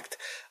fact.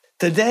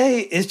 Today,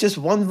 it's just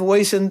one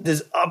voice in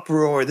this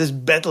uproar, this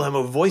Bethlehem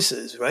of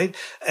voices, right?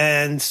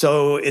 And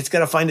so it's got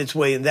to find its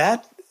way in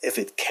that, if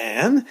it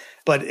can.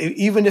 But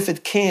even if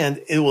it can,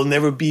 it will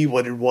never be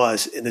what it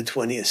was in the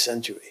 20th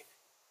century.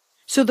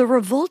 So the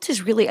revolt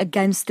is really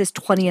against this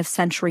 20th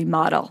century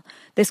model,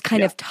 this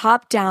kind of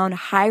top-down,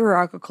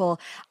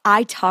 hierarchical,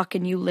 I talk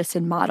and you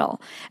listen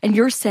model. And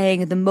you're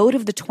saying the mode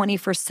of the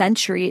 21st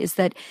century is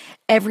that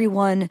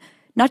everyone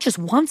not just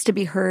wants to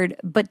be heard,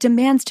 but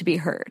demands to be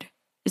heard.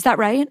 Is that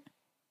right?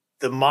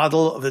 The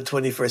model of the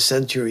 21st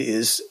century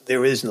is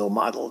there is no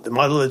model. The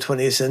model of the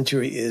 20th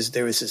century is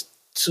there is this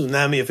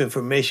tsunami of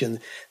information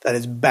that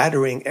is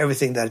battering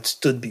everything that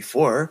stood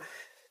before.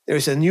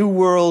 There's a new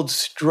world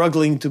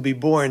struggling to be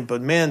born,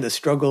 but man, the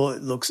struggle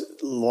looks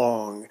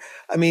long.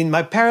 I mean,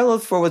 my parallel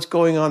for what's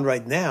going on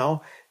right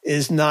now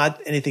is not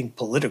anything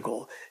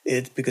political,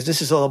 because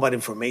this is all about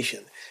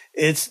information.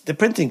 It's the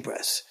printing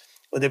press.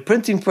 When the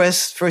printing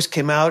press first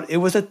came out, it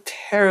was a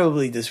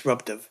terribly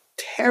disruptive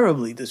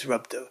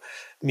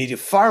media,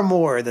 far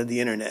more than the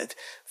internet.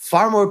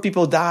 Far more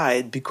people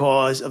died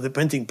because of the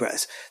printing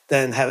press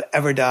than have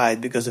ever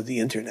died because of the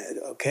internet,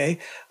 okay?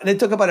 And it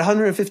took about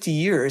 150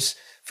 years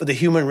for the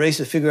human race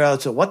to figure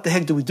out, so what the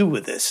heck do we do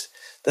with this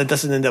that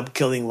doesn't end up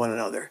killing one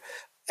another?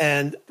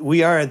 And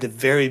we are at the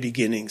very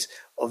beginnings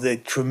of the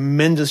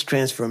tremendous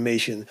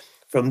transformation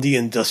from the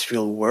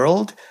industrial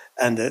world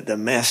and the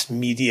mass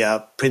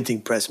media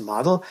printing press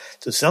model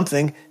to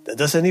something that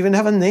doesn't even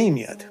have a name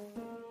yet.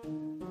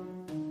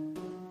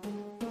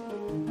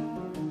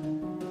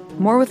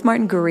 More with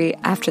Martin Gurri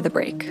after the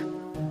break.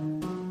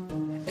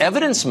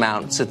 Evidence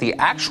mounts that the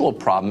actual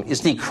problem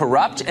is the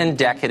corrupt and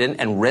decadent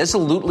and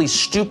resolutely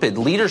stupid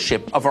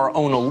leadership of our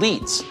own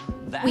elites.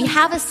 We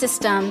have a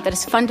system that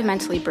is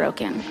fundamentally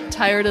broken.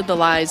 Tired of the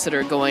lies that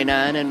are going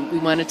on, and we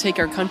want to take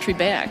our country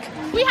back.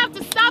 We have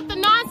to stop the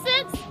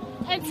nonsense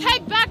and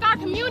take back our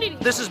community.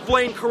 This is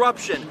blatant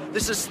corruption.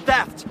 This is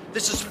theft.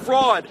 This is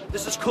fraud.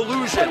 This is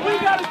collusion. And we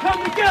got to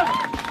come together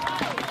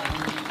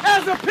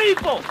as a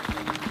people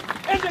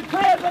and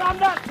declare that I'm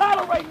not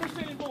tolerating this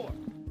anymore.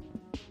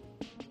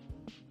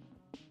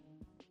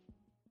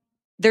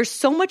 There's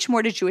so much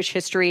more to Jewish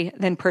history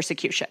than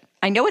persecution.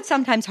 I know it's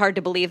sometimes hard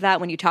to believe that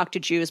when you talk to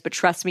Jews, but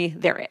trust me,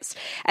 there is.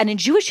 And in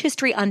Jewish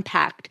History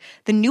Unpacked,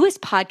 the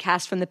newest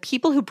podcast from the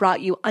people who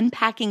brought you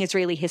Unpacking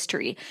Israeli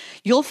History,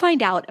 you'll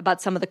find out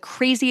about some of the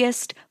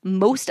craziest,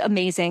 most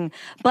amazing,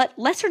 but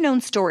lesser-known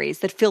stories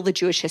that fill the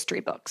Jewish history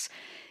books.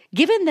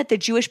 Given that the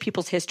Jewish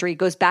people's history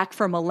goes back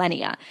for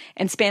millennia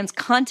and spans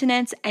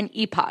continents and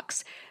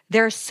epochs,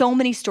 there are so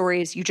many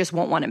stories you just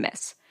won't want to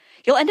miss.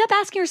 You'll end up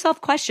asking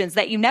yourself questions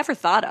that you never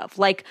thought of,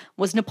 like,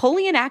 was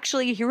Napoleon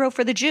actually a hero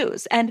for the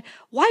Jews? And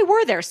why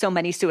were there so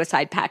many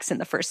suicide pacts in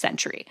the first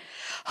century?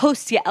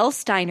 Hosts Yael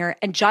Steiner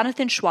and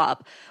Jonathan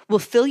Schwab will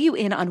fill you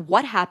in on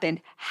what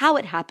happened, how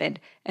it happened,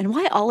 and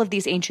why all of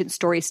these ancient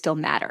stories still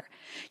matter.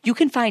 You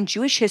can find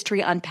Jewish History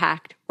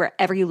Unpacked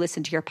wherever you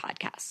listen to your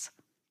podcasts.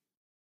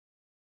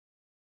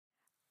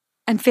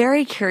 I'm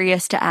very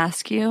curious to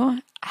ask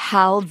you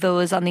how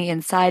those on the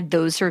inside,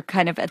 those are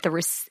kind of at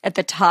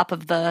the top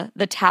of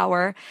the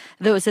tower,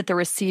 those at the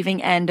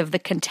receiving end of the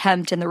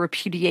contempt and the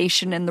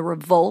repudiation and the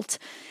revolt,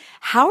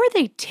 how are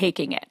they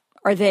taking it?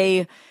 Are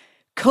they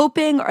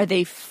coping? Are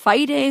they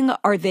fighting?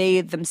 Are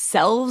they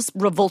themselves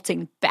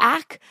revolting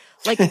back?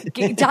 Like,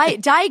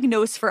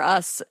 diagnose for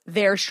us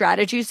their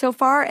strategy so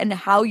far and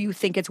how you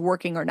think it's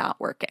working or not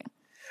working.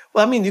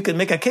 Well, I mean, you can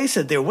make a case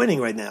that they're winning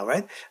right now,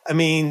 right? I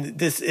mean,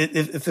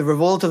 if the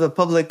Revolt of the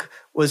Public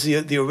was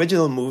the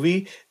original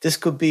movie, this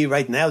could be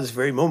right now, this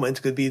very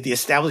moment, could be the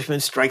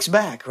establishment strikes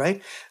back, right?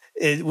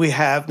 We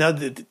have now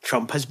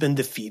Trump has been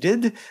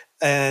defeated,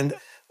 and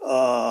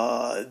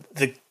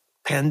the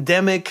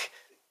pandemic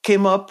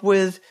came up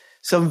with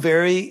some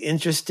very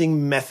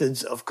interesting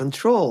methods of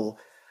control,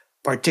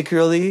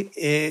 particularly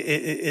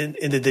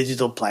in the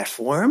digital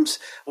platforms,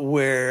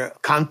 where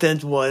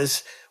content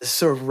was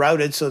sort of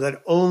routed so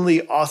that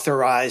only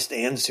authorized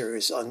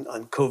answers on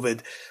COVID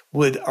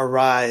would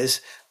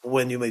arise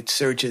when you made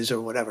searches or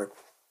whatever.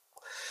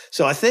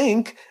 So I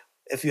think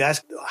if you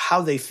ask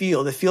how they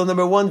feel,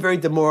 number one, very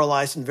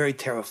demoralized and very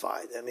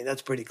terrified. I mean,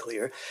 that's pretty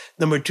clear.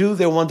 Number two,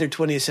 they want their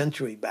 20th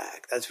century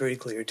back. That's very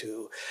clear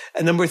too.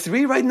 And number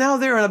three, right now,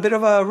 they're on a bit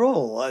of a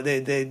roll.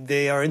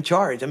 They are in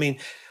charge. I mean,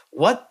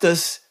 what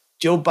does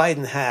Joe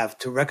Biden have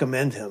to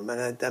recommend him?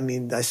 And I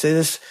mean, I say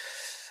this,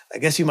 I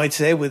guess you might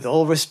say with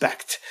all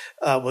respect,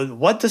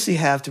 what does he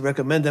have to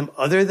recommend him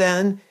other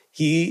than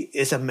he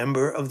is a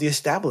member of the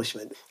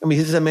establishment? I mean,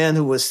 he's a man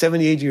who was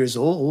 78 years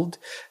old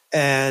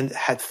and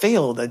had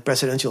failed at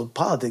presidential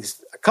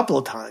politics a couple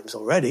of times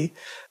already.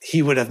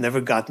 He would have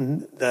never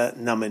gotten the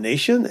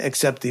nomination,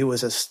 except he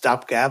was a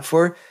stopgap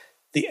for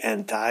the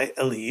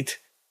anti-elite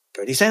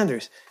Bernie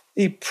Sanders.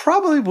 He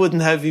probably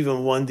wouldn't have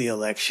even won the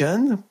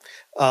election.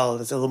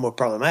 That's a little more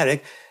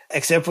problematic,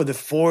 except for the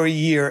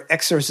 4-year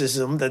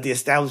exorcism that the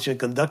establishment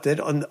conducted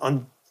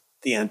on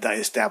the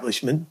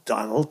anti-establishment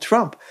Donald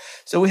Trump.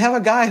 So we have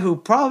a guy who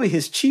probably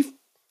his chief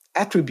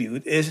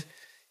attribute is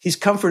he's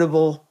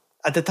comfortable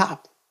at the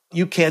top.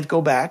 You can't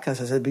go back,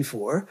 as I said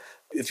before.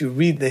 If you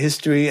read the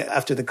history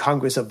after the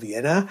Congress of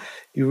Vienna,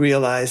 you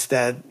realize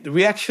that the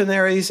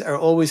reactionaries are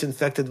always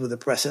infected with the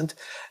present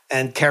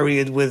and carry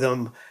it with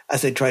them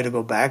as they try to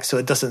go back. So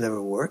it doesn't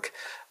ever work,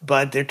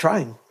 but they're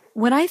trying.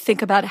 When I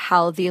think about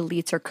how the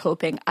elites are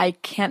coping, I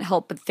can't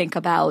help but think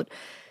about,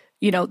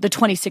 the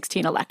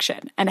 2016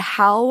 election and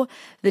how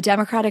the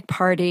Democratic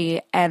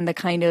Party and the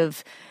kind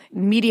of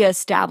media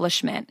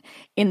establishment,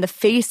 in the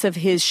face of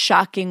his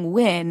shocking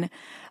win,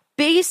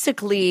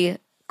 basically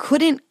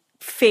couldn't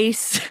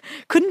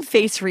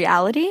face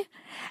reality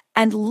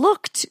and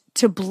looked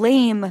to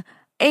blame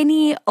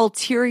any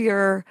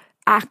ulterior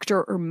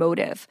actor or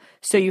motive.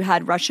 So you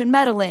had Russian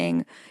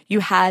meddling, you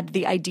had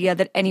the idea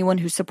that anyone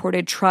who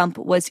supported Trump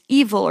was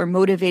evil or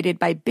motivated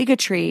by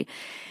bigotry.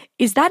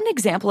 Is that an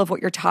example of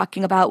what you're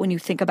talking about when you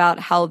think about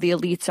how the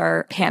elites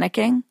are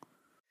panicking?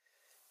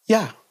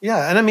 Yeah.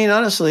 And I mean,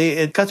 honestly,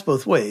 it cuts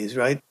both ways,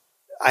 right?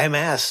 I am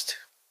asked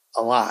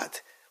a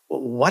lot,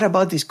 well, what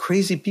about these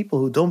crazy people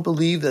who don't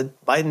believe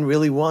that Biden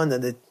really won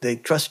and that they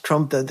trust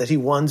Trump, that he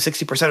won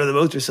 60% of the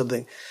votes or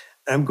something?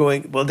 And I'm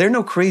going, well, they're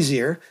no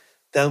crazier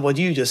than what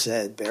you just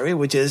said, Barry,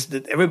 which is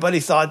that everybody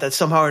thought that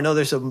somehow or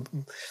another some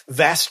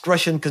vast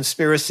Russian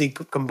conspiracy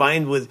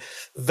combined with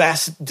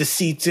vast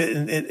deceit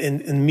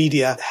in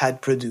media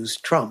had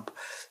produced Trump.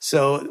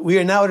 So we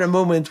are now at a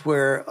moment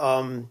where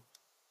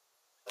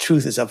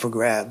truth is up for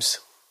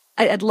grabs.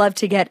 I'd love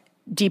to get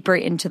deeper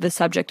into the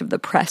subject of the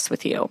press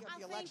with you.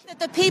 That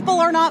the people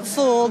are not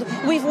fooled.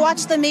 We've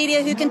watched the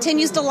media who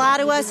continues to lie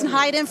to us and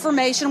hide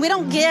information. We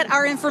don't get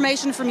our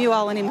information from you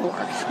all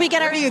anymore. We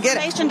get our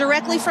information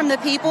directly from the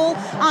people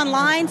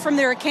online, from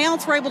their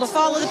accounts. We're able to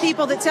follow the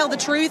people that tell the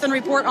truth and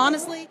report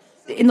honestly.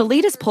 In the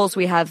latest polls,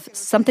 we have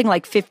something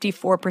like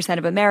 54%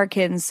 of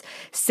Americans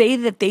say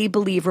that they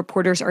believe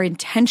reporters are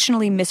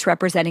intentionally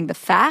misrepresenting the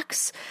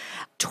facts.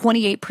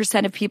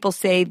 28% of people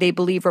say they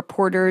believe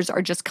reporters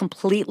are just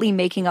completely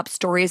making up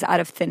stories out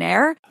of thin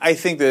air. I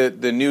think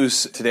that the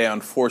news today,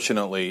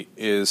 unfortunately,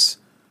 is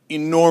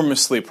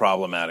enormously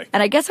problematic.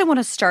 And I guess I want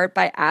to start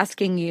by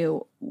asking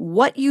you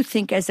what you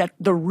think is at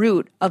the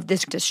root of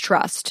this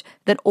distrust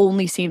that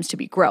only seems to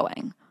be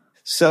growing.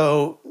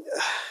 So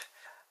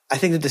I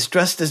think the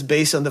distrust is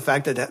based on the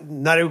fact that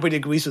not everybody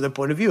agrees with their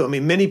point of view. I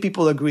mean, many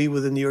people agree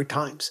with the New York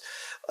Times.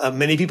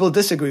 Many people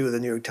disagree with the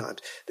New York Times.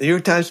 The New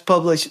York Times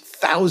published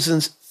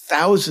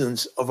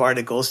thousands of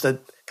articles that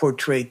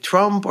portray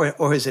Trump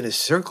or his inner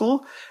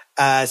circle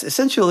as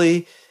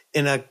essentially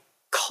in a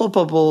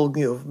culpable,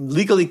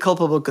 legally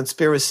culpable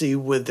conspiracy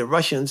with the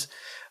Russians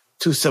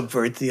to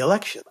subvert the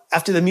election.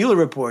 After the Mueller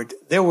report,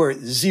 there were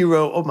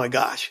zero, oh my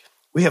gosh,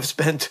 we have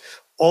spent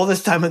all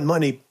this time and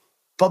money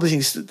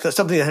publishing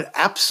something that had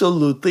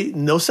absolutely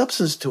no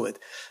substance to it.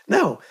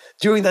 Now,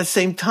 during that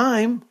same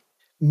time,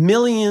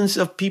 millions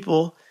of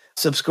people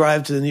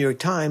subscribed to the New York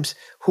Times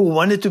who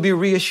wanted to be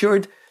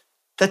reassured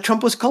that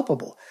Trump was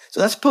culpable. So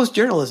that's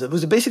post-journalism. It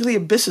was basically a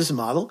business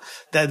model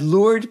that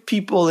lured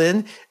people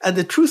in, and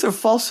the truth or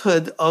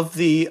falsehood of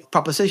the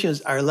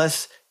propositions are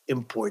less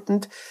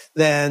important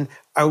than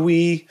are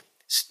we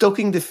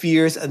stoking the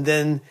fears and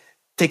then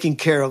taking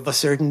care of a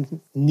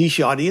certain niche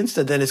audience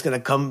that then is going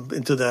to come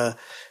into the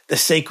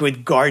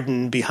sacred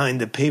garden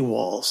behind the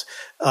paywalls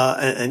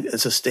and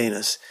sustain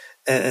us.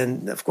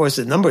 And of course,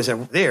 the numbers are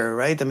there,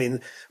 right? I mean,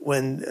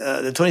 when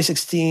the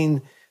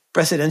 2016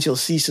 presidential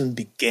season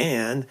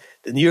began,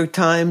 the New York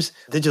Times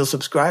digital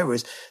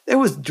subscribers, they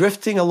was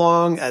drifting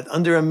along at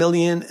under 1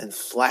 million and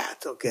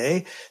flat,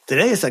 okay?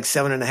 Today it's like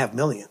 7.5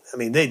 million. I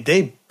mean,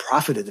 they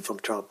profited from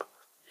Trump.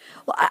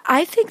 Well,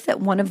 I think that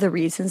one of the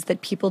reasons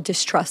that people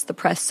distrust the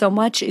press so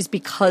much is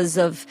because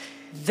of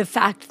the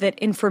fact that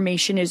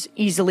information is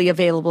easily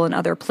available in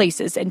other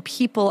places, and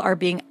people are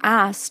being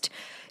asked,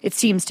 it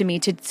seems to me,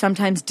 to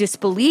sometimes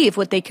disbelieve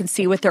what they can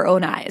see with their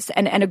own eyes.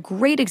 And a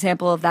great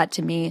example of that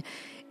to me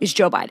is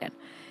Joe Biden.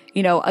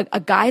 A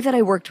guy that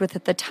I worked with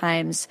at the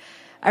Times,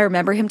 I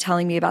remember him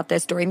telling me about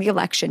this during the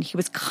election. He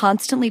was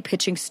constantly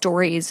pitching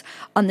stories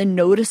on the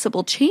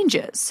noticeable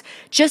changes,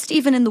 just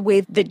even in the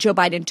way that Joe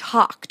Biden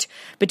talked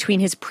between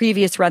his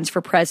previous runs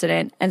for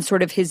president and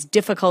sort of his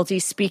difficulty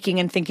speaking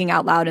and thinking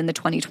out loud in the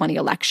 2020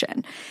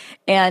 election.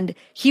 And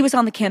he was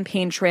on the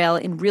campaign trail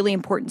in really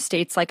important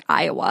states like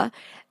Iowa,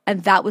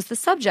 and that was the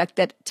subject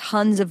that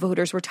tons of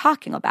voters were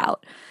talking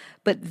about.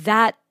 But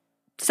that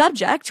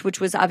subject, which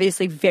was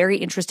obviously very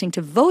interesting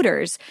to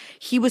voters,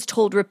 he was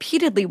told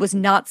repeatedly was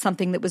not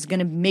something that was going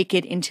to make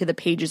it into the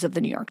pages of the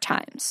New York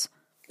Times.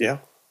 Yeah.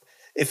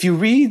 If you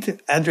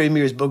read Andre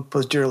Meir's book,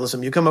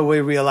 Post-Journalism, you come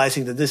away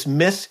realizing that this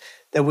myth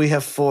that we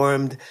have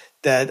formed,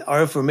 that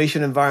our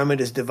information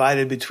environment is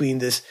divided between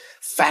this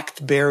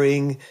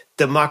fact-bearing,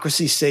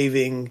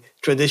 democracy-saving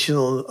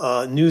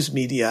traditional news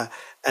media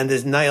and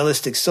this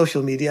nihilistic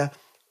social media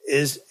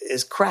is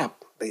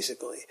crap,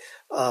 basically.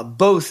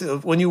 Both,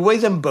 when you weigh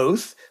them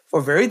both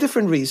for very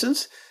different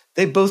reasons,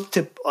 they both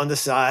tip on the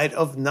side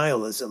of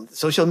nihilism.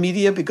 Social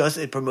media, because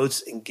it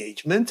promotes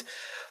engagement,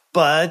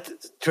 but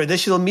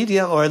traditional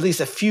media, or at least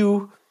a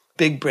few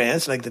big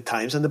brands like the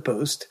Times and the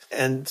Post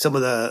and some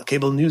of the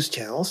cable news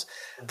channels,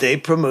 they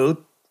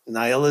promote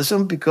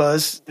nihilism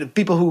because the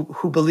people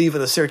who believe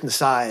in a certain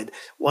side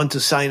want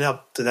to sign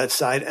up to that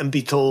side and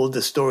be told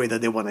the story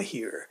that they want to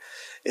hear.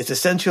 It's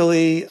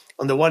essentially,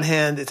 on the one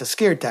hand, it's a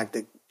scare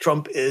tactic.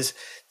 Trump is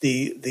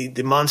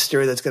the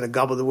monster that's going to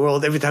gobble the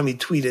world. Every time he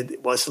tweeted,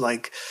 it was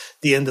like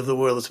the end of the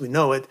world as we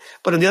know it.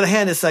 But on the other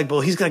hand, it's like,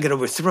 well, he's going to get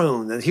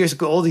overthrown. And here's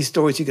all these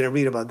stories you're going to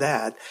read about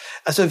that.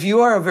 And so if you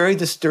are a very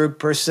disturbed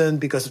person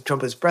because of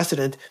Trump as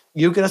president,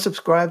 you're going to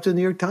subscribe to the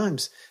New York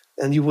Times,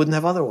 and you wouldn't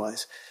have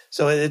otherwise.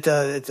 So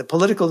it's a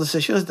political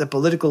decision. It's a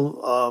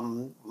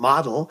political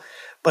model.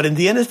 But in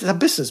the end, it's a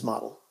business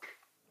model.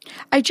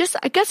 I guess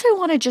I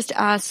want to just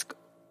ask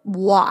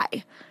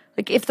why.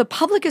 Like, if the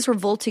public is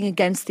revolting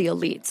against the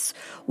elites,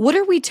 what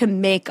are we to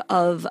make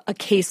of a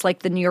case like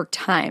the New York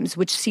Times,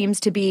 which seems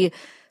to be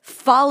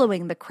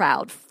following the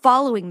crowd,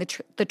 following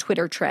the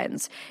Twitter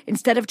trends,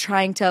 instead of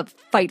trying to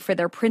fight for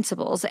their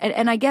principles?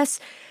 And I guess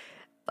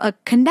a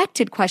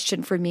connected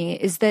question for me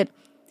is that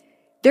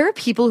there are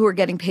people who are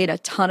getting paid a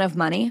ton of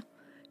money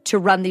to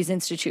run these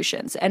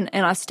institutions and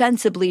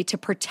ostensibly to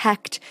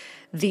protect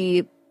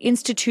the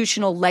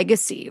institutional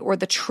legacy or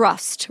the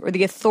trust or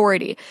the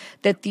authority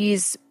that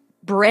these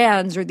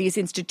brands or these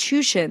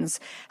institutions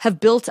have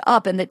built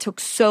up and that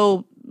took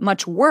so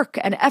much work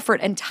and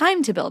effort and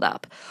time to build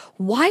up.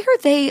 Why are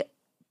they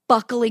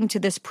buckling to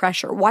this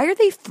pressure? Why are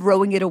they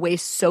throwing it away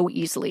so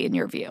easily, in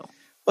your view?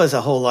 Well, there's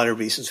a whole lot of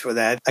reasons for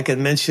that. I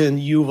can mention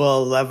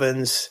Yuval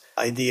Levin's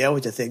idea,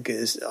 which I think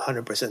is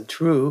 100%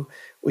 true,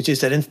 which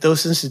is that in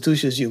those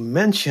institutions you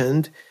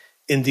mentioned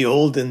in the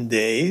olden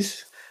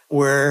days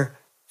were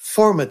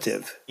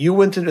formative. You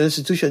went to the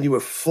institution, you were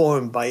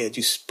formed by it.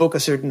 You spoke a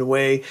certain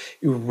way,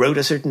 you wrote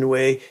a certain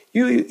way,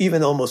 you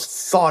even almost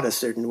thought a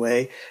certain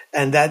way,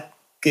 and that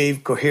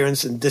gave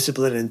coherence and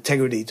discipline and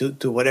integrity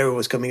to whatever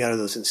was coming out of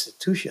those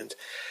institutions.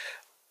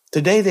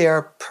 Today, they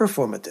are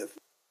performative.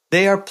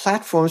 They are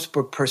platforms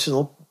for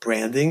personal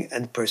branding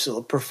and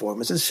personal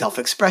performance and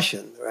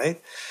self-expression,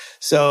 right?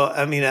 So,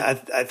 I mean, I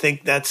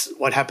think that's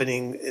what's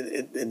happening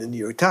in the New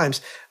York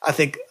Times. I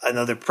think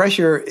another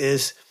pressure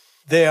is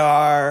there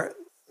are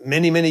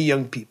many, many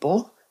young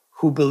people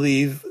who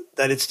believe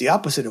that it's the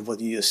opposite of what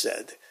you just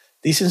said.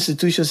 These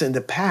institutions in the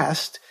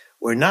past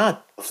were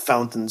not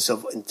fountains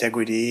of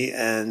integrity,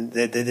 and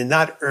they did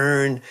not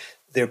earn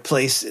their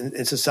place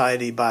in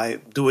society by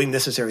doing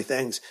necessary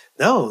things.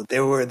 No, they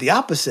were the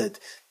opposite.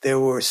 There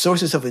were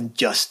sources of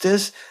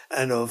injustice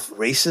and of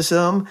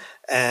racism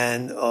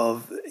and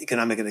of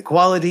economic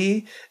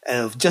inequality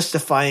and of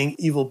justifying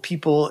evil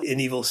people in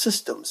evil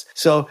systems.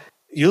 So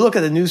you look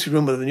at the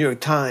newsroom of the New York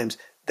Times,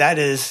 that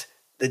is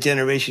the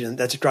generation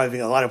that's driving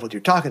a lot of what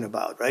you're talking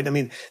about, right? I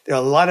mean, there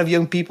are a lot of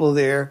young people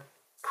there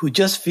who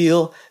just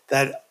feel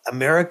that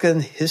American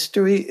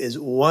history is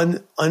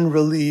one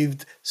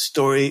unrelieved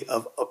story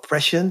of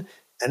oppression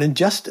and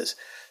injustice.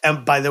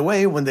 And by the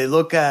way, when they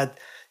look at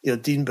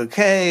Dean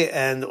Baquet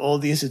and all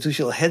the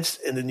institutional heads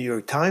in the New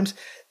York Times,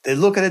 they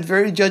look at it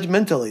very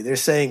judgmentally. They're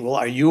saying, well,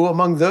 are you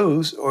among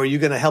those, or are you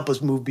going to help us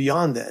move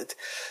beyond that?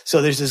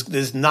 So there's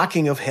this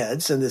knocking of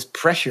heads and this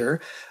pressure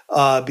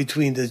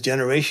between this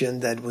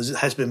generation that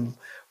has been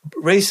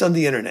raised on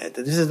the internet.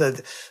 This is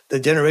the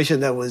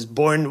generation that was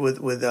born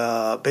with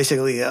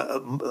basically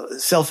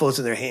cell phones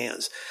in their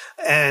hands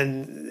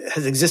and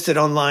has existed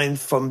online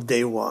from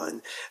day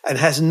one and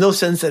has no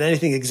sense that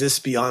anything exists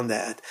beyond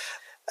that.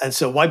 And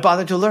so why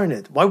bother to learn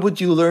it? Why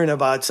would you learn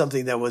about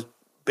something that was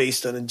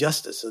based on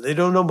injustice? So they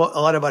don't know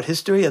a lot about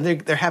history, and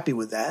they're happy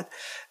with that.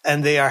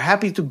 And they are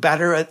happy to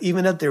batter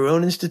even at their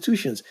own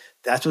institutions.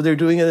 That's what they're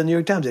doing at the New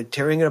York Times. They're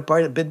tearing it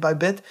apart bit by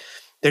bit.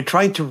 They're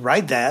trying to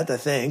write that, I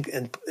think,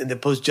 in the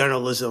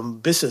post-journalism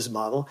business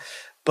model,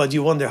 but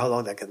you wonder how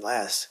long that can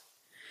last.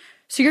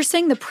 So you're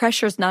saying the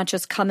pressure is not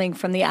just coming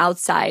from the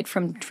outside,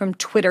 from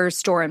Twitter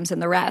storms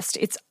and the rest.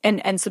 It's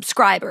and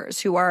subscribers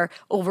who are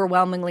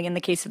overwhelmingly, in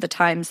the case of the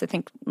Times, I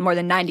think more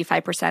than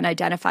 95%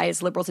 identify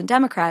as liberals and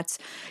Democrats.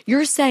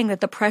 You're saying that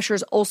the pressure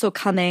is also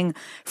coming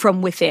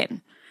from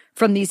within,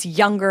 from these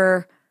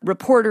younger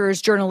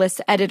reporters,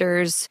 journalists,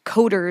 editors,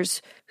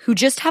 coders who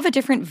just have a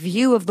different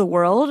view of the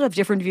world, a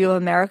different view of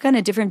America, and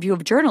a different view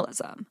of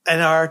journalism.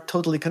 And are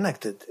totally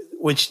connected,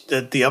 which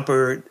the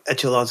upper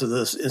echelons of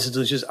those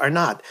institutions are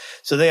not.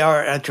 So they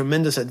are at a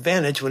tremendous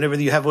advantage whenever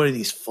you have one of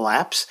these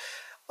flaps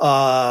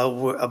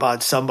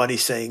about somebody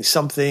saying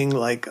something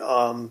like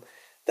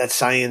that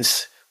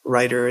science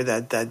writer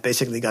that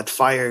basically got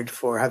fired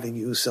for having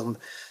used some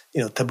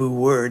taboo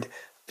word.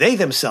 They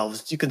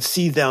themselves, you can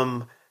see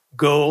them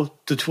go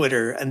to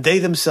Twitter, and they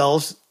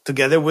themselves,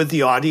 together with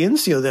the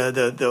audience,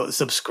 the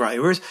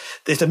subscribers,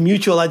 there's a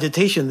mutual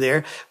agitation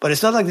there. But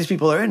it's not like these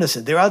people are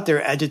innocent. They're out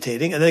there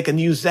agitating, and they can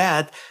use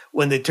that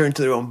when they turn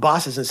to their own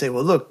bosses and say,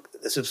 well, look,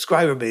 the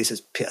subscriber base is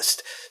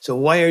pissed. So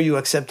why are you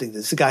accepting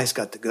this? The guy's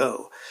got to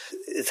go.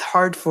 It's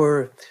hard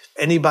for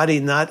anybody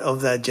not of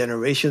that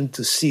generation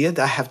to see it.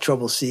 I have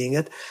trouble seeing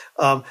it.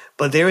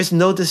 But there is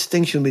no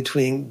distinction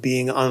between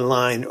being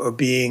online or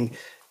being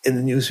in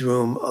the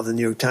newsroom of the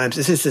New York Times.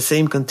 This is the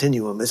same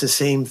continuum. It's the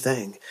same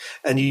thing.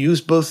 And you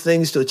use both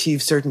things to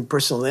achieve certain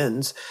personal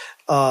ends.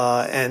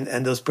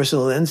 And those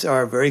personal ends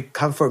are very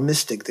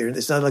conformistic.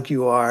 It's not like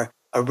you are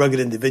a rugged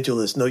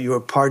individualist. No, you are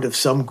part of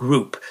some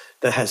group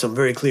that has some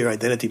very clear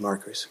identity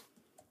markers.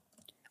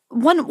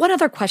 One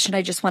other question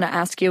I just want to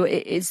ask you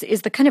is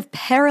the kind of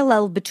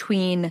parallel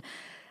between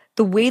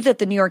the way that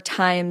the New York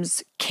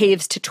Times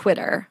caves to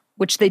Twitter,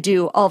 which they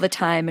do all the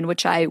time and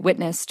which I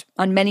witnessed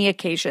on many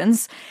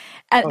occasions,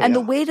 and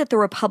the way that the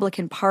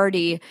Republican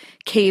Party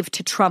caved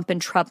to Trump and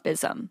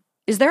Trumpism.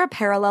 Is there a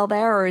parallel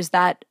there, or is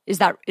that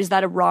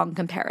a wrong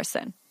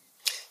comparison?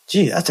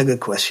 Gee, that's a good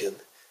question.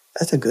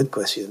 That's a good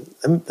question.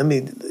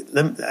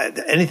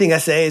 Anything I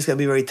say is going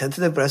to be very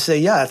tentative, but I say,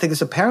 yeah, I think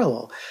it's a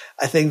parallel.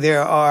 I think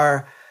there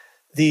are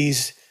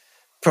these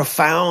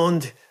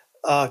profound,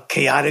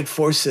 chaotic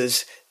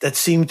forces that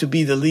seem to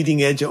be the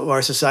leading edge of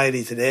our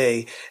society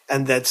today,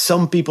 and that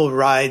some people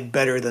ride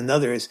better than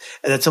others,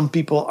 and that some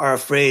people are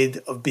afraid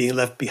of being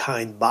left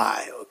behind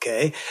by,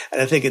 okay?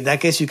 And I think in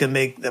that case, you can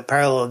make the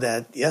parallel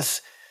that,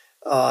 yes,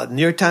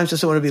 New York Times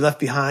doesn't want to be left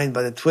behind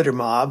by the Twitter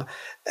mob,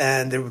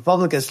 and the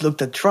Republicans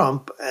looked at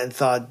Trump and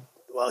thought,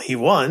 well, he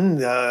won.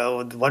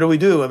 What do we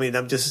do? I mean,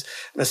 I'm just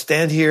going to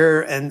stand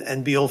here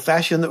and be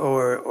old-fashioned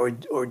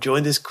or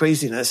join this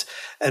craziness,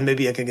 and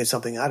maybe I can get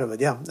something out of it.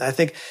 Yeah, I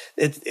think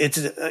it's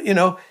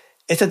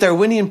a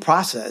Darwinian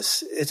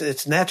process.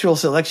 It's natural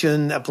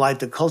selection applied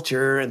to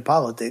culture and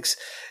politics,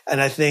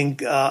 and I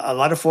think a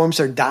lot of forms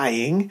are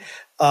dying.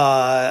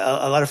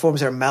 A lot of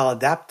forms are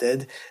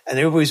maladapted, and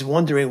everybody's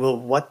wondering, well,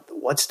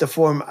 what's the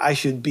form I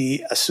should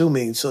be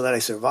assuming so that I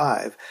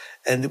survive?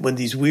 And when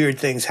these weird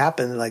things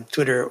happen, like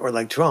Twitter or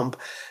like Trump,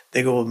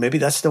 they go, well, maybe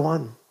that's the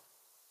one.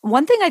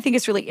 One thing I think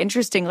is really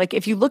interesting, like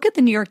if you look at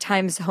the New York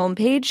Times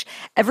homepage,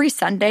 every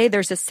Sunday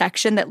there's a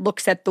section that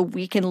looks at the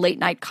week in late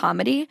night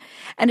comedy.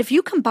 And if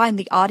you combine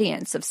the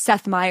audience of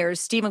Seth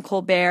Meyers, Stephen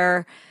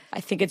Colbert, I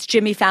think it's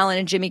Jimmy Fallon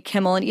and Jimmy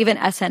Kimmel, and even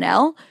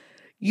SNL,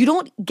 you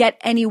don't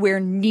get anywhere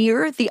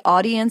near the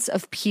audience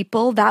of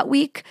people that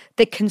week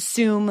that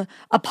consume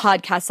a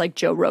podcast like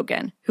Joe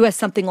Rogan, who has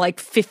something like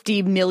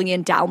 50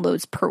 million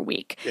downloads per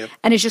week,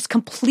 and is just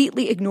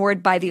completely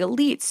ignored by the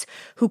elites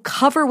who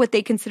cover what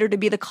they consider to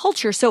be the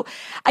culture. So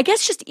I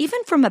guess just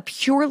even from a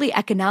purely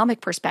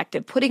economic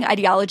perspective, putting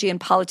ideology and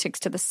politics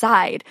to the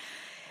side,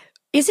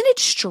 isn't it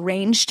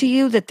strange to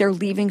you that they're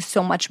leaving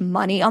so much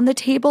money on the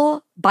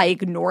table by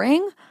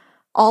ignoring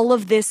all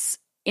of this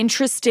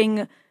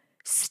interesting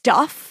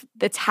stuff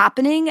that's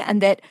happening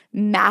and that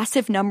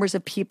massive numbers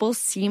of people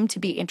seem to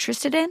be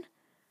interested in?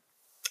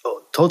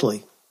 Oh,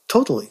 totally.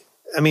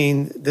 I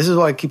mean, this is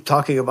why I keep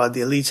talking about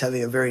the elites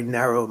having a very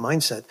narrow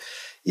mindset.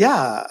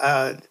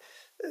 Yeah,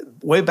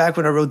 way back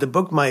when I wrote the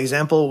book, my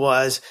example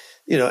was,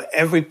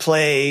 every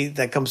play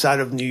that comes out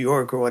of New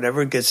York or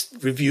whatever gets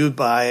reviewed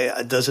by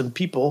a dozen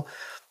people,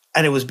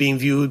 and it was being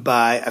viewed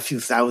by a few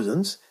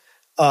thousands.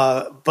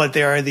 But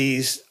there are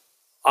these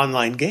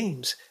online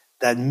games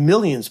that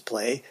millions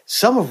play,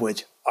 some of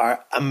which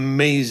are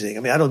amazing.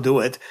 I mean, I don't do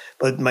it,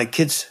 but my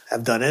kids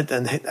have done it,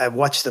 and I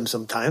watch them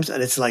sometimes,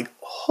 and it's like,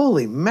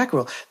 holy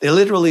mackerel. They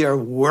literally are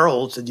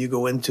worlds that you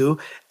go into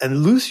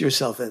and lose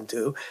yourself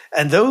into.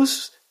 And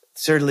those,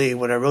 certainly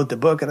when I wrote the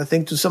book, and I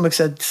think to some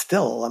extent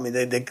still, I mean,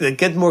 they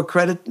get more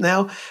credit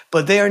now,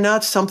 but they are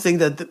not something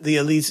that the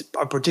elites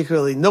are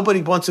particularly,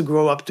 nobody wants to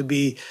grow up to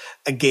be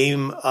a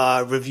game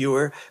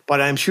reviewer,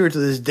 but I'm sure to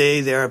this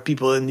day there are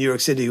people in New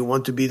York City who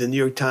want to be the New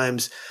York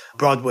Times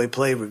Broadway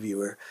play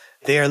reviewer.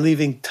 They are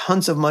leaving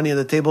tons of money on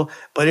the table,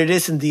 but it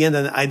is in the end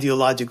an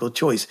ideological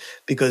choice,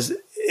 because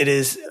it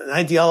is an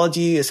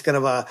ideology, is kind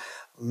of a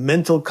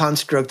mental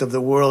construct of the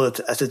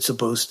world as it's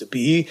supposed to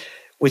be,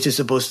 which is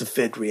supposed to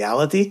fit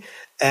reality.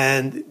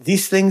 And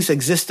these things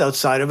exist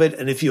outside of it.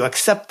 And if you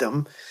accept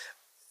them,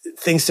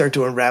 things start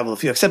to unravel.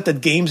 If you accept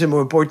that games are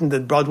more important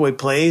than Broadway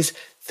plays,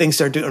 things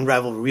start to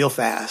unravel real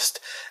fast.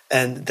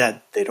 And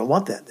that they don't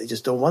want that. They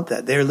just don't want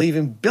that. They're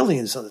leaving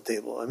billions on the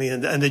table. I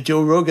mean, and the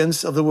Joe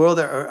Rogans of the world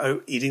are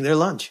eating their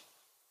lunch.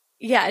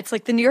 Yeah, it's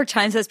like the New York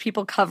Times has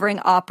people covering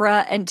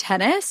opera and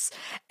tennis,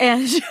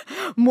 and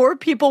more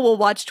people will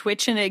watch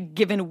Twitch in a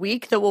given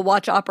week than will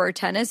watch opera or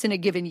tennis in a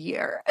given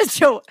year.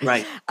 So,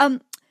 right.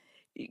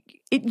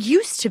 It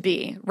used to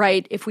be,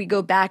 right, if we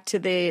go back to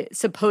the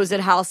supposed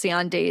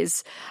halcyon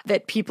days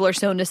that people are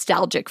so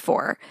nostalgic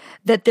for,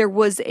 that there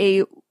was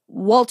a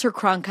Walter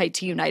Cronkite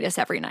to unite us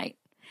every night.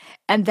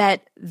 And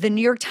that the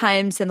New York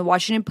Times and the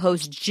Washington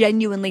Post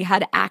genuinely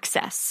had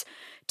access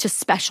to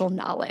special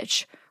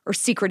knowledge or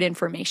secret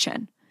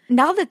information.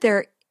 Now that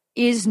there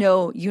is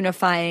no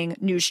unifying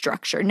news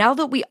structure, now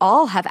that we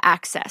all have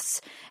access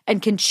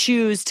and can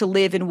choose to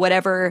live in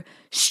whatever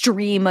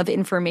stream of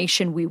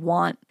information we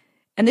want,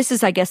 and this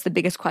is, I guess, the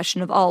biggest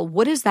question of all,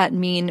 what does that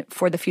mean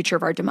for the future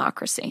of our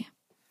democracy?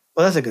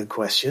 Well, that's a good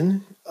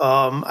question.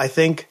 I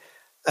think,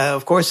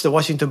 of course, the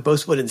Washington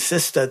Post would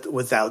insist that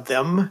without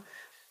them,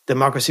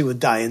 democracy would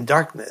die in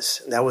darkness.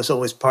 And that was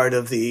always part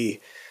of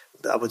the,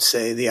 I would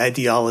say, the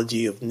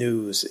ideology of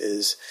news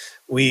is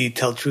we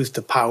tell truth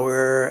to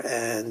power,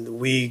 and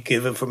we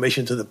give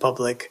information to the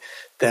public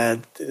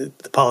that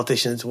the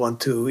politicians want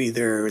to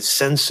either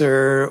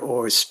censor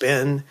or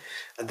spin.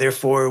 And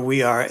therefore,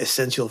 we are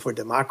essential for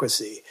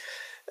democracy.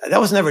 That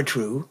was never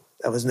true.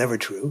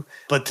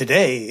 But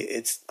today,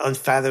 it's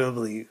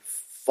unfathomably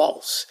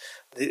false.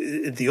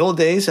 In the old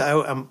days,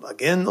 I'm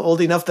again old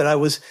enough that I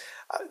was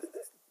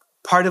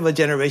part of a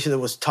generation that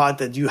was taught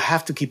that you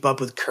have to keep up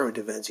with current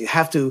events. You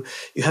have to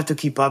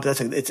keep up.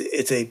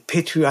 It's a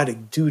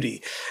patriotic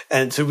duty.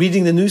 And so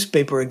reading the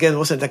newspaper, again,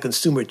 wasn't a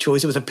consumer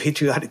choice. It was a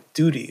patriotic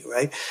duty,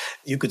 right?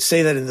 You could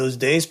say that in those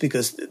days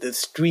because the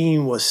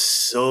stream was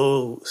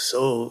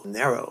so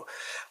narrow.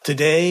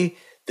 Today,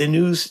 the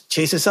news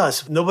chases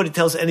us. Nobody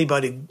tells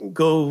anybody,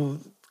 go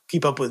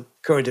keep up with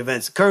current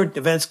events. Current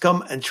events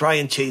come and try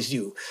and chase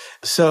you.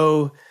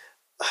 So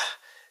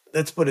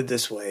let's put it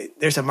this way.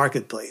 There's a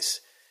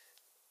marketplace.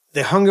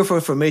 The hunger for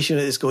information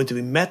is going to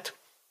be met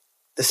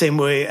the same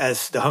way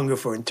as the hunger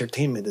for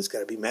entertainment is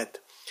going to be met.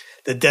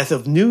 The death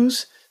of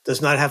news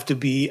does not have to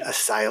be a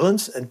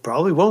silence, and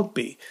probably won't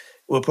be. It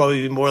will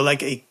probably be more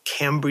like a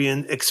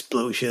Cambrian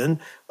explosion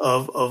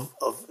of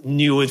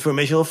new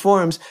informational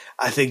forms.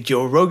 I think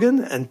Joe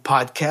Rogan and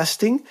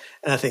podcasting,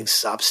 and I think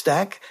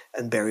Substack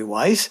and Barry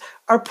Weiss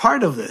are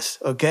part of this,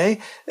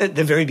 okay? At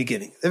the very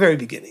beginning. I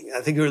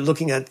think we're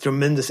looking at a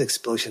tremendous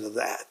explosion of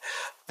that.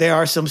 There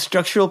are some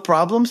structural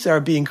problems that are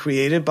being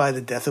created by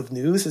the death of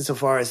news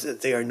insofar as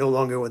they are no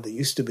longer what they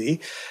used to be.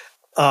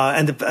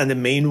 And the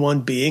main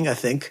one being, I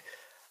think,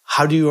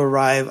 how do you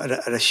arrive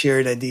at a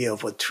shared idea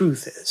of what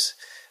truth is?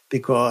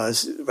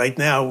 Because right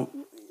now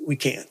we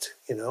can't,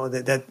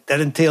 that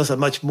entails a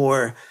much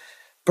more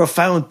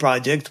profound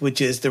project,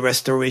 which is the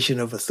restoration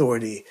of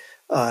authority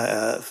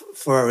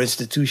for our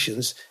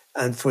institutions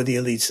and for the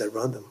elites that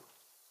run them.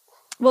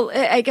 Well,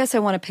 I guess I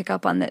want to pick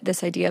up on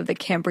this idea of the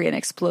Cambrian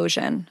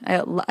explosion.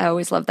 I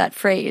always love that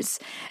phrase.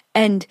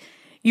 And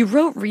you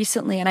wrote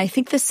recently, and I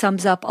think this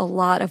sums up a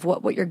lot of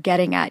what you're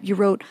getting at. You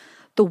wrote,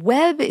 "The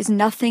web is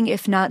nothing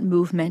if not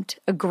movement,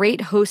 a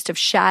great host of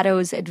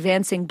shadows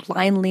advancing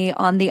blindly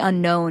on the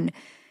unknown.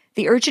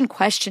 The urgent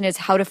question is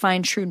how to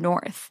find true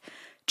north.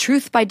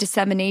 Truth by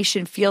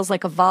dissemination feels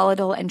like a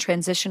volatile and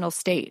transitional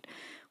state.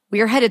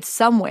 We are headed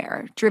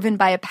somewhere, driven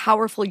by a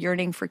powerful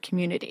yearning for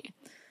community."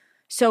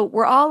 So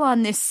we're all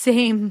on this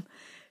same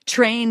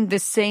train,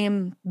 this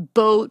same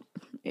boat,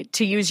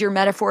 to use your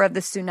metaphor of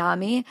the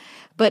tsunami.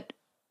 But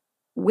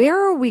where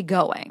are we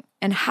going,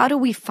 and how do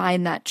we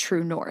find that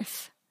true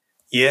north?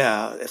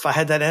 Yeah, if I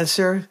had that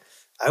answer,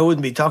 I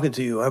wouldn't be talking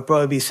to you. I'd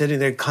probably be sitting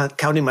there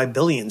counting my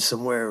billions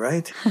somewhere,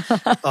 right?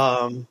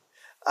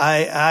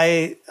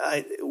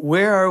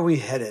 Where are we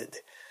headed?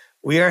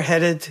 We are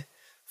headed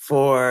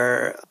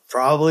for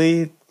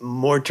probably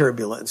more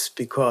turbulence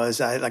because,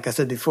 like I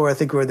said before, I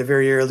think we're in the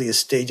very earliest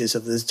stages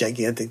of this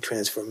gigantic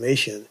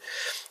transformation.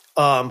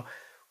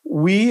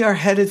 We are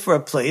headed for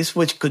a place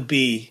which could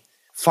be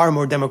far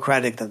more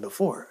democratic than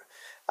before.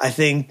 I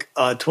think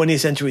 20th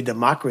century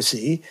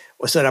democracy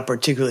was not a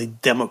particularly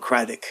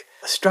democratic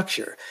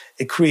structure.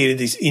 It created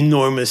these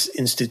enormous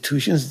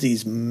institutions,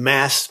 these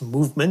mass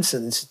movements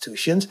and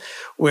institutions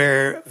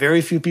where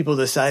very few people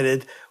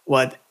decided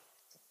what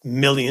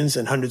millions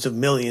and hundreds of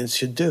millions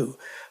should do.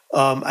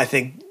 I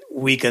think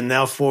we can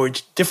now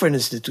forge different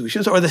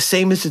institutions, or the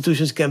same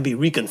institutions can be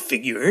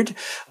reconfigured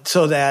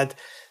so that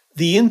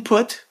the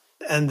input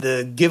and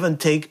the give and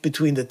take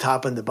between the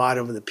top and the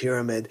bottom of the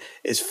pyramid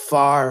is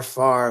far,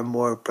 far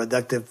more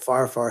productive,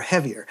 far, far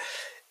heavier.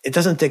 It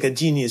doesn't take a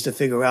genius to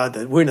figure out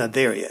that we're not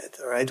there yet,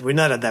 all right? We're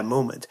not at that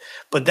moment.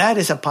 But that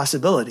is a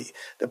possibility.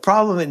 The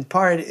problem in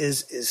part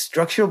is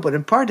structural, but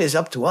in part is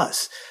up to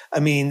us. I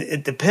mean,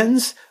 it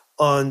depends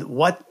on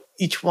what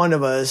each one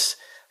of us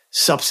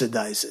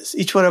subsidizes.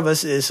 Each one of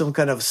us is some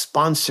kind of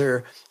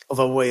sponsor of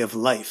a way of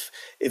life.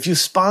 If you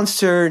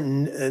sponsor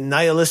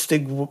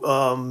nihilistic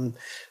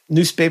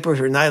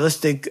newspapers or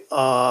nihilistic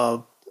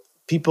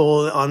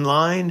people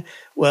online,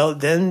 well,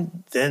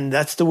 then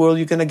that's the world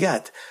you're going to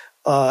get.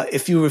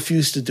 If you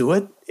refuse to do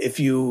it, if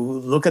you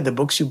look at the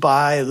books you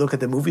buy, look at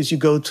the movies you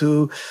go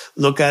to,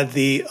 look at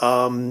the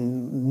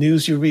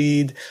news you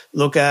read,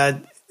 look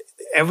at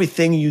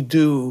everything you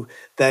do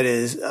that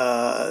is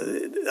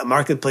a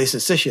marketplace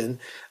decision,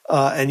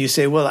 and you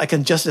say, well, I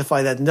can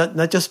justify that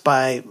not just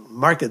by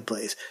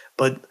marketplace,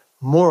 but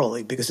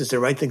morally, because it's the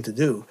right thing to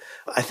do,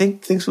 I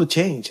think things will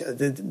change.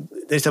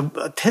 There's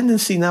a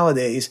tendency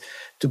nowadays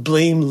to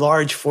blame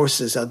large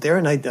forces out there,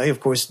 and I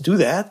of course, do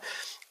that.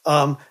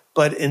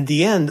 But in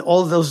the end,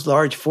 all of those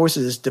large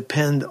forces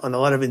depend on a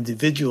lot of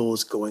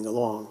individuals going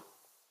along.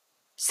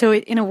 So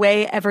in a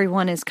way,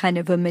 everyone is kind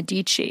of a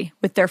Medici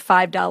with their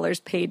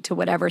 $5 paid to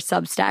whatever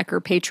Substack or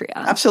Patreon.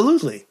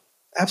 Absolutely.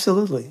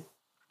 Absolutely.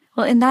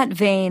 Well, in that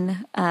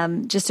vein,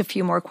 just a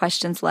few more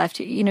questions left.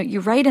 You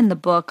write in the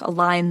book a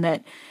line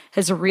that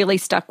has really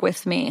stuck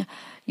with me.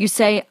 You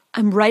say,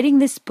 "I'm writing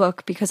this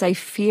book because I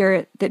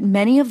fear that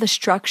many of the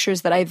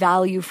structures that I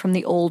value from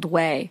the old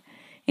way,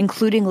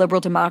 including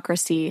liberal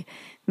democracy,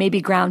 may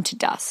be ground to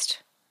dust."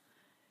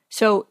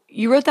 So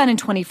you wrote that in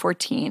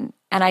 2014.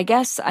 And I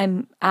guess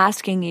I'm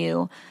asking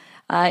you,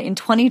 in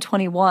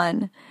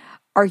 2021,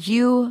 are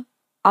you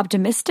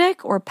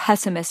optimistic or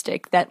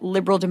pessimistic that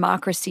liberal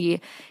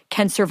democracy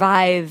can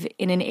survive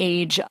in an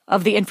age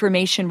of the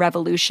information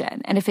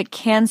revolution? And if it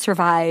can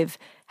survive,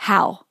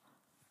 how?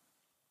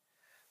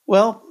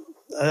 Well,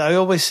 I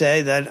always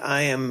say that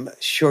I am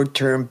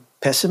short-term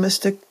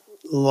pessimistic,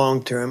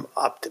 long-term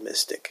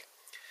optimistic.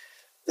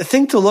 The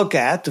thing to look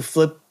at, to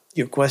flip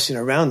your question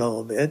around a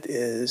little bit,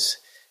 is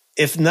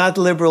if not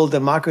liberal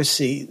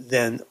democracy,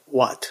 then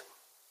what?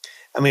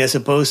 I mean, I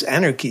suppose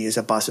anarchy is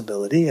a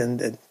possibility,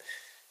 and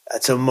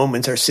at some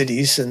moments our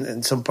cities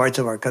and some parts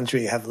of our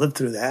country have lived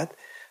through that.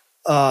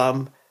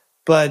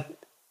 But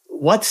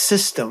what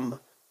system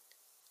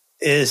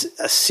is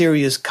a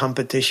serious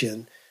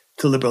competition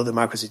to liberal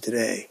democracy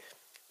today?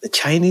 The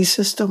Chinese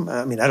system?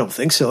 I mean, I don't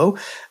think so.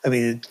 I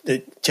mean,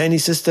 the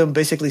Chinese system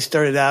basically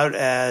started out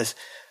as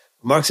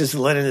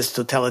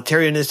Marxist-Leninist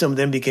totalitarianism,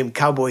 then became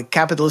cowboy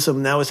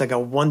capitalism. Now it's like a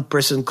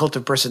one-person cult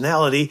of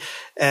personality.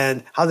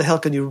 And how the hell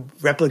can you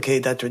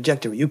replicate that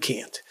trajectory? You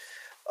can't.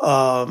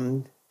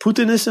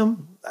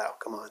 Putinism? Oh,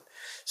 come on.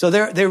 So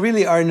there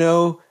really are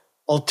no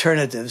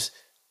alternatives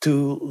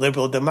to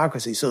liberal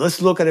democracy. So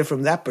let's look at it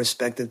from that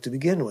perspective to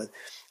begin with.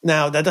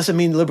 Now, that doesn't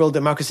mean liberal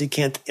democracy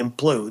can't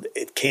implode.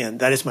 It can.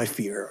 That is my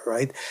fear,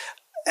 right?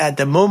 At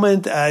the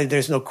moment,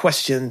 there's no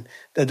question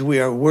that we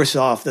are worse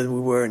off than we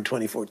were in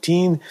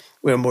 2014.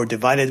 We are more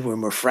divided. We're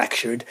more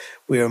fractured.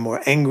 We are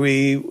more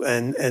angry,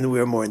 and we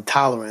are more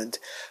intolerant.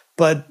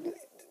 But,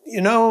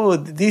 you know,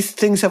 these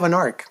things have an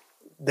arc.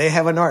 They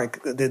have an arc.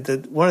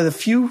 One of the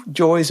few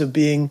joys of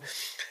being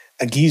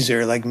a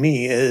geezer like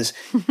me is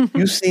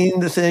you've seen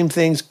the same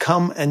things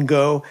come and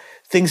go.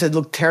 Things that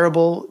look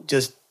terrible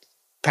just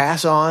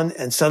pass on,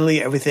 and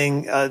suddenly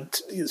everything,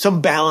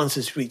 some balance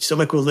is reached,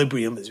 some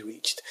equilibrium is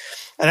reached.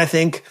 And I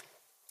think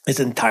it's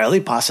entirely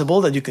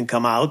possible that you can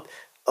come out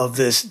of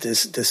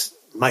this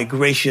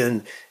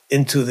migration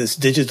into this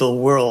digital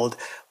world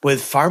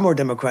with far more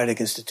democratic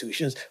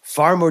institutions,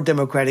 far more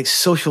democratic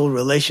social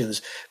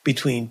relations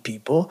between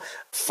people,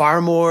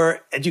 far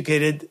more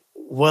educated,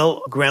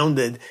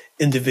 well-grounded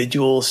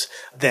individuals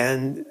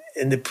than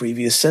in the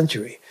previous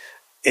century.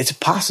 It's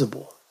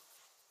possible.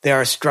 There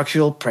are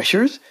structural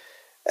pressures,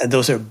 and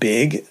those are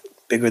bigger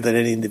than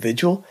any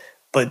individual.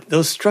 But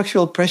those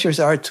structural pressures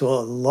are, to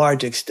a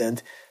large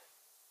extent,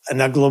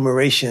 an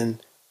agglomeration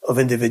of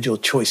individual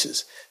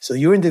choices. So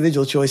your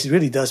individual choice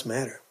really does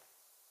matter.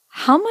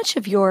 How much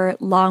of your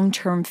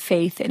long-term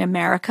faith in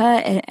America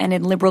and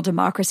in liberal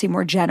democracy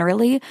more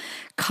generally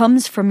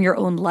comes from your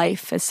own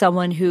life as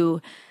someone who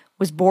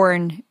was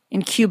born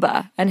in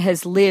Cuba and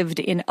has lived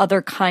in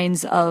other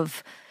kinds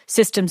of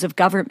systems of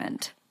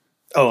government?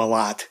 Oh, a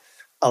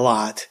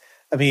lot.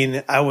 I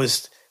mean,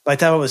 by the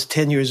time I was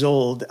 10 years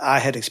old, I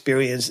had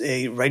experienced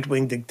a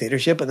right-wing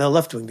dictatorship and a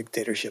left-wing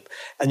dictatorship.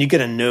 And you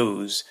get a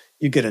nose.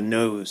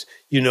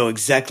 You know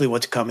exactly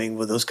what's coming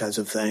with those kinds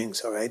of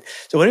things, all right?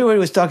 So when everybody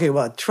was talking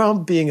about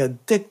Trump being a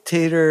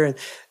dictator,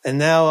 and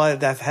now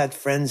I've had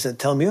friends that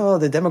tell me, oh,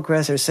 the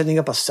Democrats are setting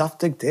up a soft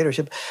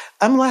dictatorship,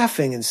 I'm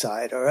laughing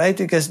inside, all right?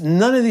 Because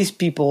none of these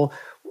people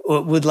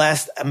would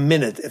last a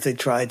minute if they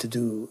tried to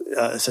do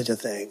such a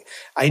thing.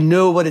 I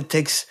know what it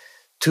takes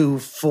to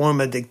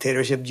form a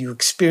dictatorship. You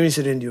experience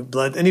it in your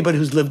blood. Anybody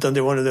who's lived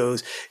under one of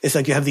those, it's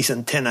like you have these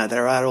antennae that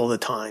are out all the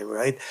time,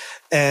 right?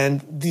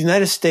 And the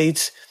United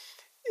States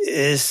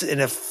is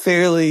in a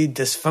fairly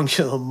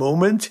dysfunctional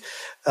moment.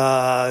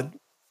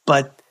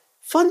 But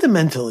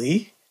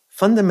fundamentally,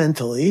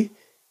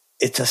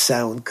 it's a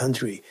sound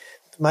country.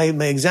 My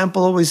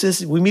example always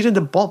is we meet in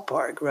the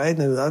ballpark, right?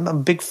 And I'm a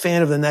big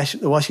fan of the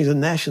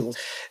Washington Nationals.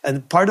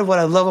 And part of what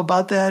I love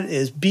about that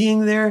is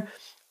being there.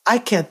 I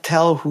can't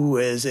tell who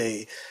is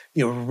a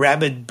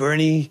rabid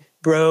Bernie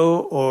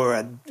bro or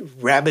a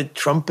rabid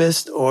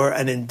Trumpist or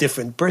an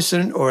indifferent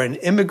person or an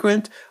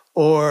immigrant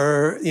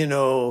or,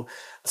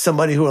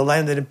 somebody who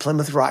landed in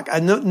Plymouth Rock. I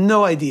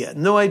no idea.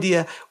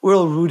 We're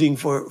all rooting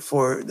for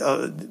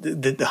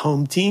the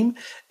home team,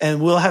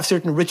 and we'll have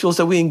certain rituals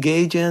that we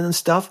engage in and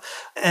stuff.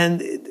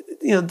 And,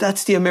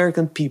 that's the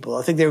American people.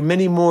 I think there are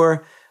many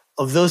more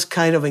of those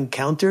kind of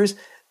encounters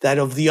than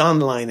of the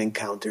online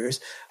encounters,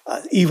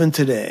 even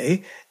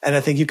today. And I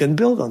think you can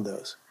build on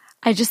those.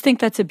 I just think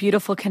that's a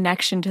beautiful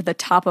connection to the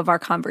top of our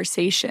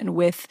conversation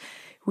with,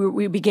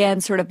 we began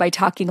sort of by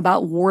talking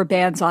about war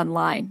bands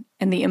online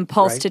and the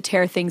impulse to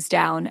tear things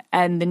down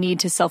and the need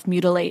to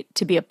self-mutilate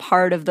to be a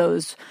part of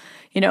those,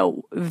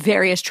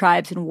 various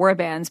tribes and war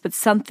bands. But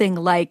something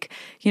like,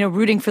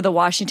 rooting for the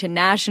Washington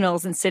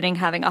Nationals and sitting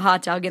having a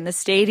hot dog in the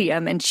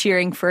stadium and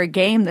cheering for a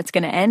game that's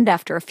going to end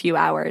after a few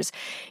hours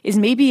is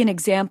maybe an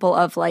example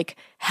of like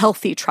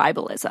healthy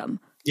tribalism.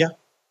 Yeah.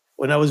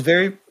 When I was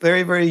very,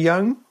 very, very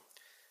young,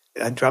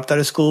 I dropped out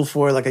of school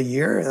for like a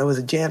year and I was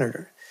a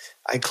janitor.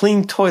 I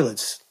cleaned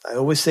toilets. I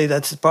always say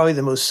that's probably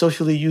the most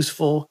socially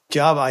useful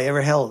job I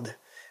ever held.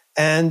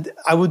 And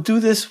I would do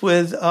this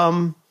with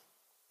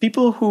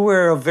people who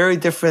were of very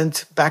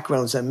different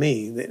backgrounds than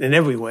me in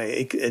every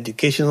way,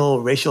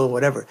 educational, racial,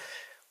 whatever.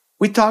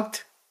 We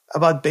talked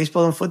about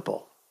baseball and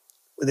football.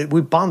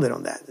 We bonded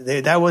on that.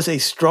 That was a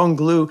strong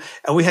glue.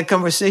 And we had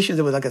conversations.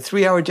 It was like a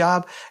 3-hour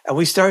job. And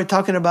we started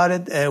talking about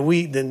it. And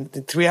then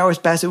 3 hours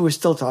passed and we were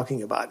still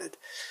talking about it.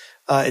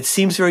 It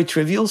seems very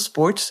trivial,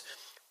 sports,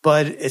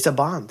 but it's a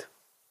bond.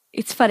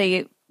 It's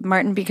funny,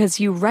 Martin, because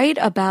you write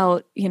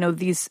about,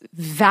 these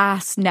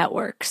vast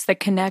networks that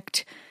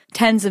connect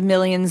tens of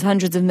millions,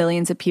 hundreds of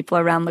millions of people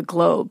around the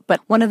globe.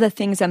 But one of the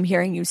things I'm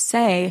hearing you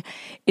say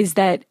is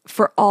that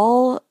for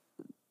all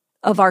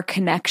of our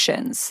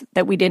connections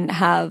that we didn't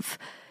have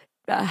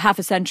half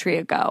a century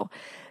ago,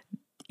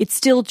 it's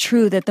still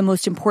true that the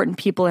most important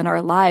people in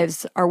our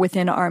lives are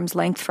within arm's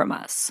length from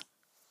us.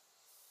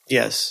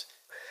 Yes.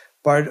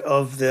 Part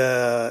of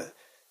the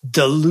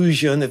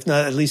delusion, if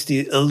not at least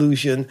the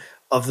illusion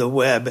of the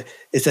web,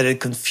 is that it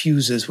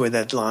confuses where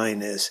that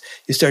line is.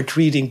 You start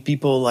treating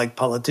people like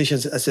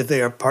politicians as if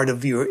they are part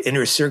of your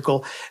inner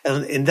circle.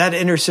 And in that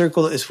inner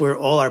circle is where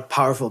all our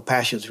powerful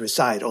passions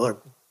reside, all our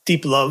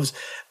deep loves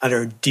and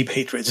our deep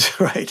hatreds,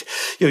 right?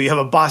 You have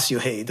a boss you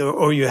hate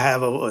or you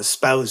have a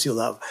spouse you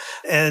love.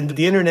 And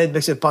the internet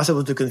makes it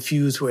possible to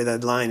confuse where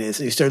that line is.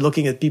 And you start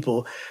looking at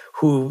people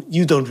who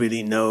you don't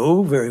really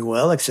know very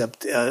well,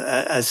 except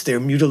as their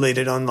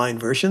mutilated online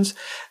versions,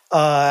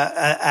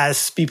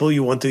 as people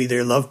you want to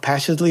either love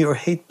passionately or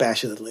hate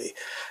passionately.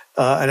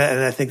 And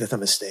I think that's a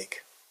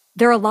mistake.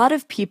 There are a lot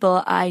of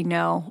people I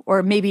know,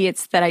 or maybe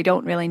it's that I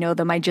don't really know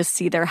them, I just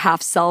see their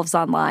half-selves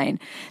online,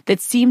 that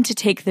seem to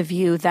take the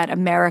view that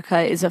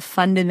America is a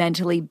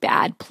fundamentally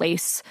bad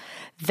place,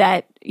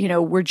 that,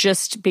 we're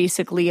just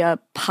basically a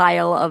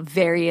pile of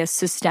various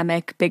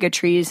systemic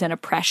bigotries and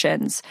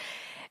oppressions.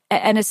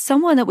 And as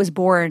someone that was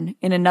born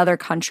in another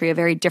country, a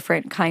very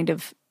different kind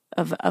of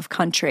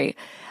country,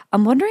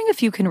 I'm wondering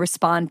if you can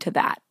respond to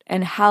that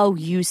and how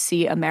you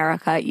see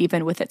America,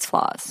 even with its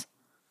flaws.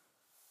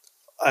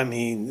 I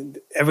mean,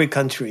 every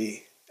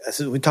country,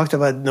 as we talked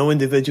about, no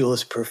individual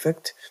is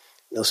perfect.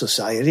 No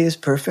society is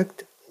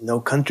perfect. No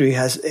country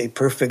has a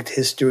perfect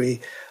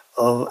history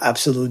of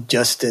absolute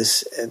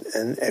justice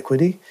and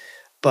equity.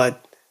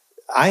 But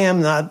I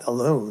am not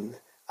alone.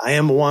 I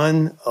am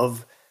one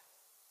of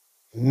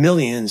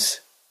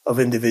millions of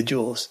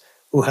individuals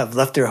who have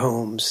left their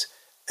homes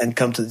and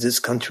come to this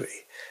country.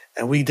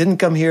 And we didn't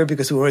come here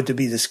because we wanted to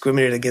be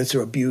discriminated against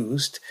or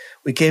abused.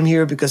 We came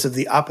here because of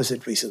the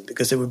opposite reason,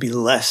 because there would be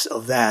less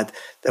of that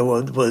than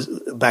what was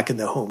back in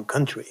the home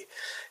country.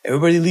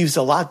 Everybody leaves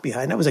a lot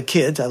behind. I was a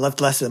kid. I left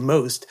less than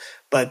most.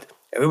 But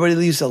everybody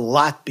leaves a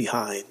lot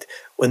behind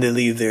when they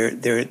leave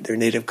their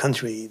native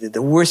country.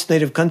 The worst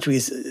native country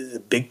is a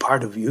big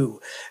part of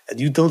you.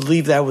 And you don't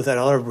leave that without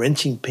a lot of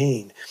wrenching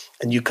pain.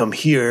 And you come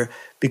here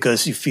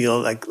because you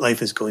feel like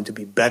life is going to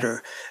be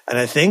better. And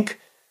I think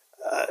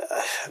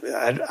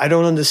I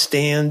don't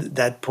understand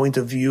that point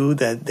of view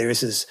that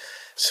there's this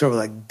sort of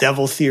like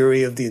devil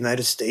theory of the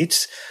United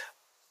States.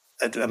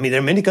 I mean, there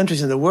are many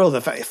countries in the world.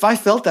 If I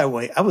felt that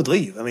way, I would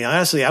leave. I mean,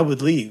 honestly, I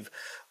would leave.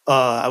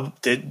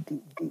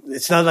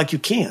 It's not like you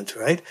can't,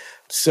 right?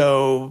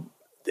 So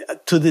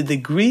to the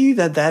degree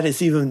that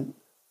is even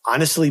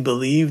honestly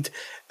believed,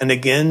 and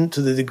again,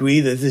 to the degree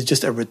that this is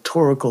just a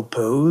rhetorical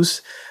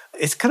pose,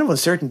 it's kind of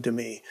uncertain to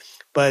me.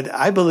 But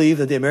I believe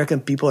that the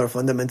American people are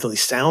fundamentally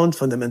sound,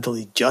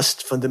 fundamentally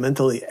just,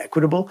 fundamentally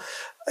equitable,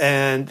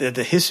 and that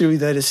the history of the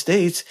United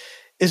States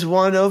is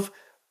one of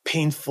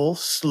painful,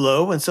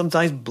 slow, and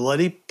sometimes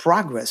bloody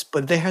progress.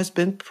 But there has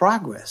been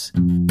progress.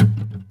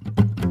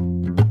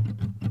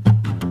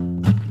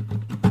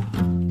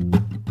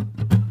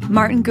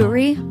 Martin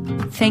Gurri,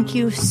 thank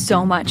you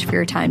so much for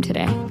your time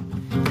today.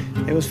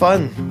 It was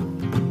fun.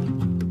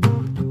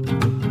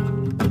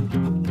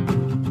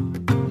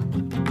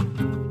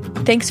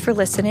 Thanks for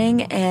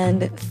listening,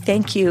 and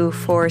thank you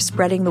for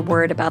spreading the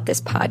word about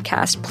this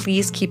podcast.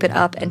 Please keep it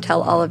up and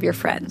tell all of your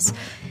friends.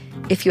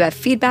 If you have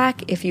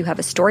feedback, if you have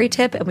a story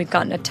tip, and we've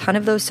gotten a ton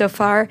of those so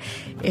far,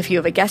 if you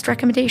have a guest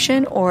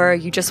recommendation or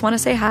you just want to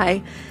say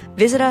hi,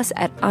 visit us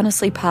at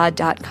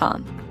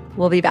honestlypod.com.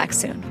 We'll be back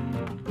soon.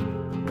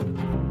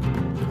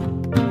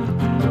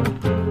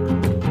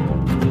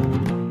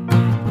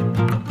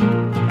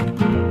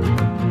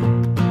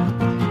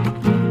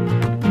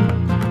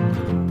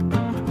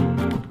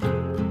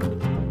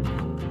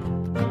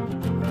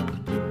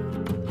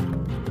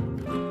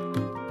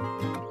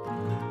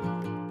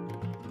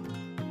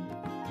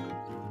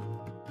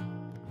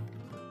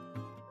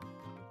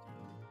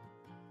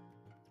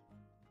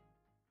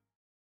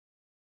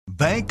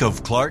 Bank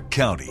of Clark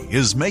County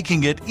is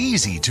making it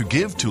easy to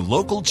give to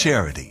local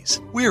charities.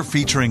 We're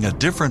featuring a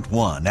different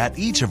one at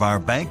each of our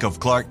Bank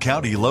of Clark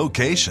County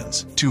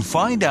locations. To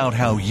find out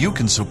how you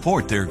can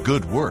support their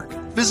good work,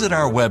 visit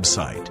our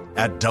website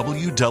at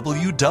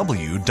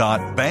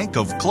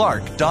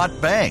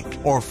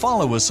www.bankofclark.bank or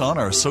follow us on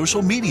our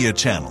social media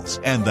channels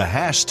and the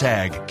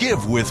hashtag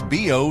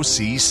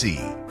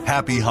GiveWithBOCC.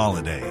 Happy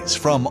holidays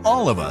from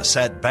all of us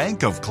at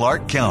Bank of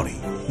Clark County.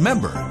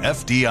 Member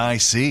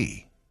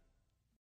FDIC.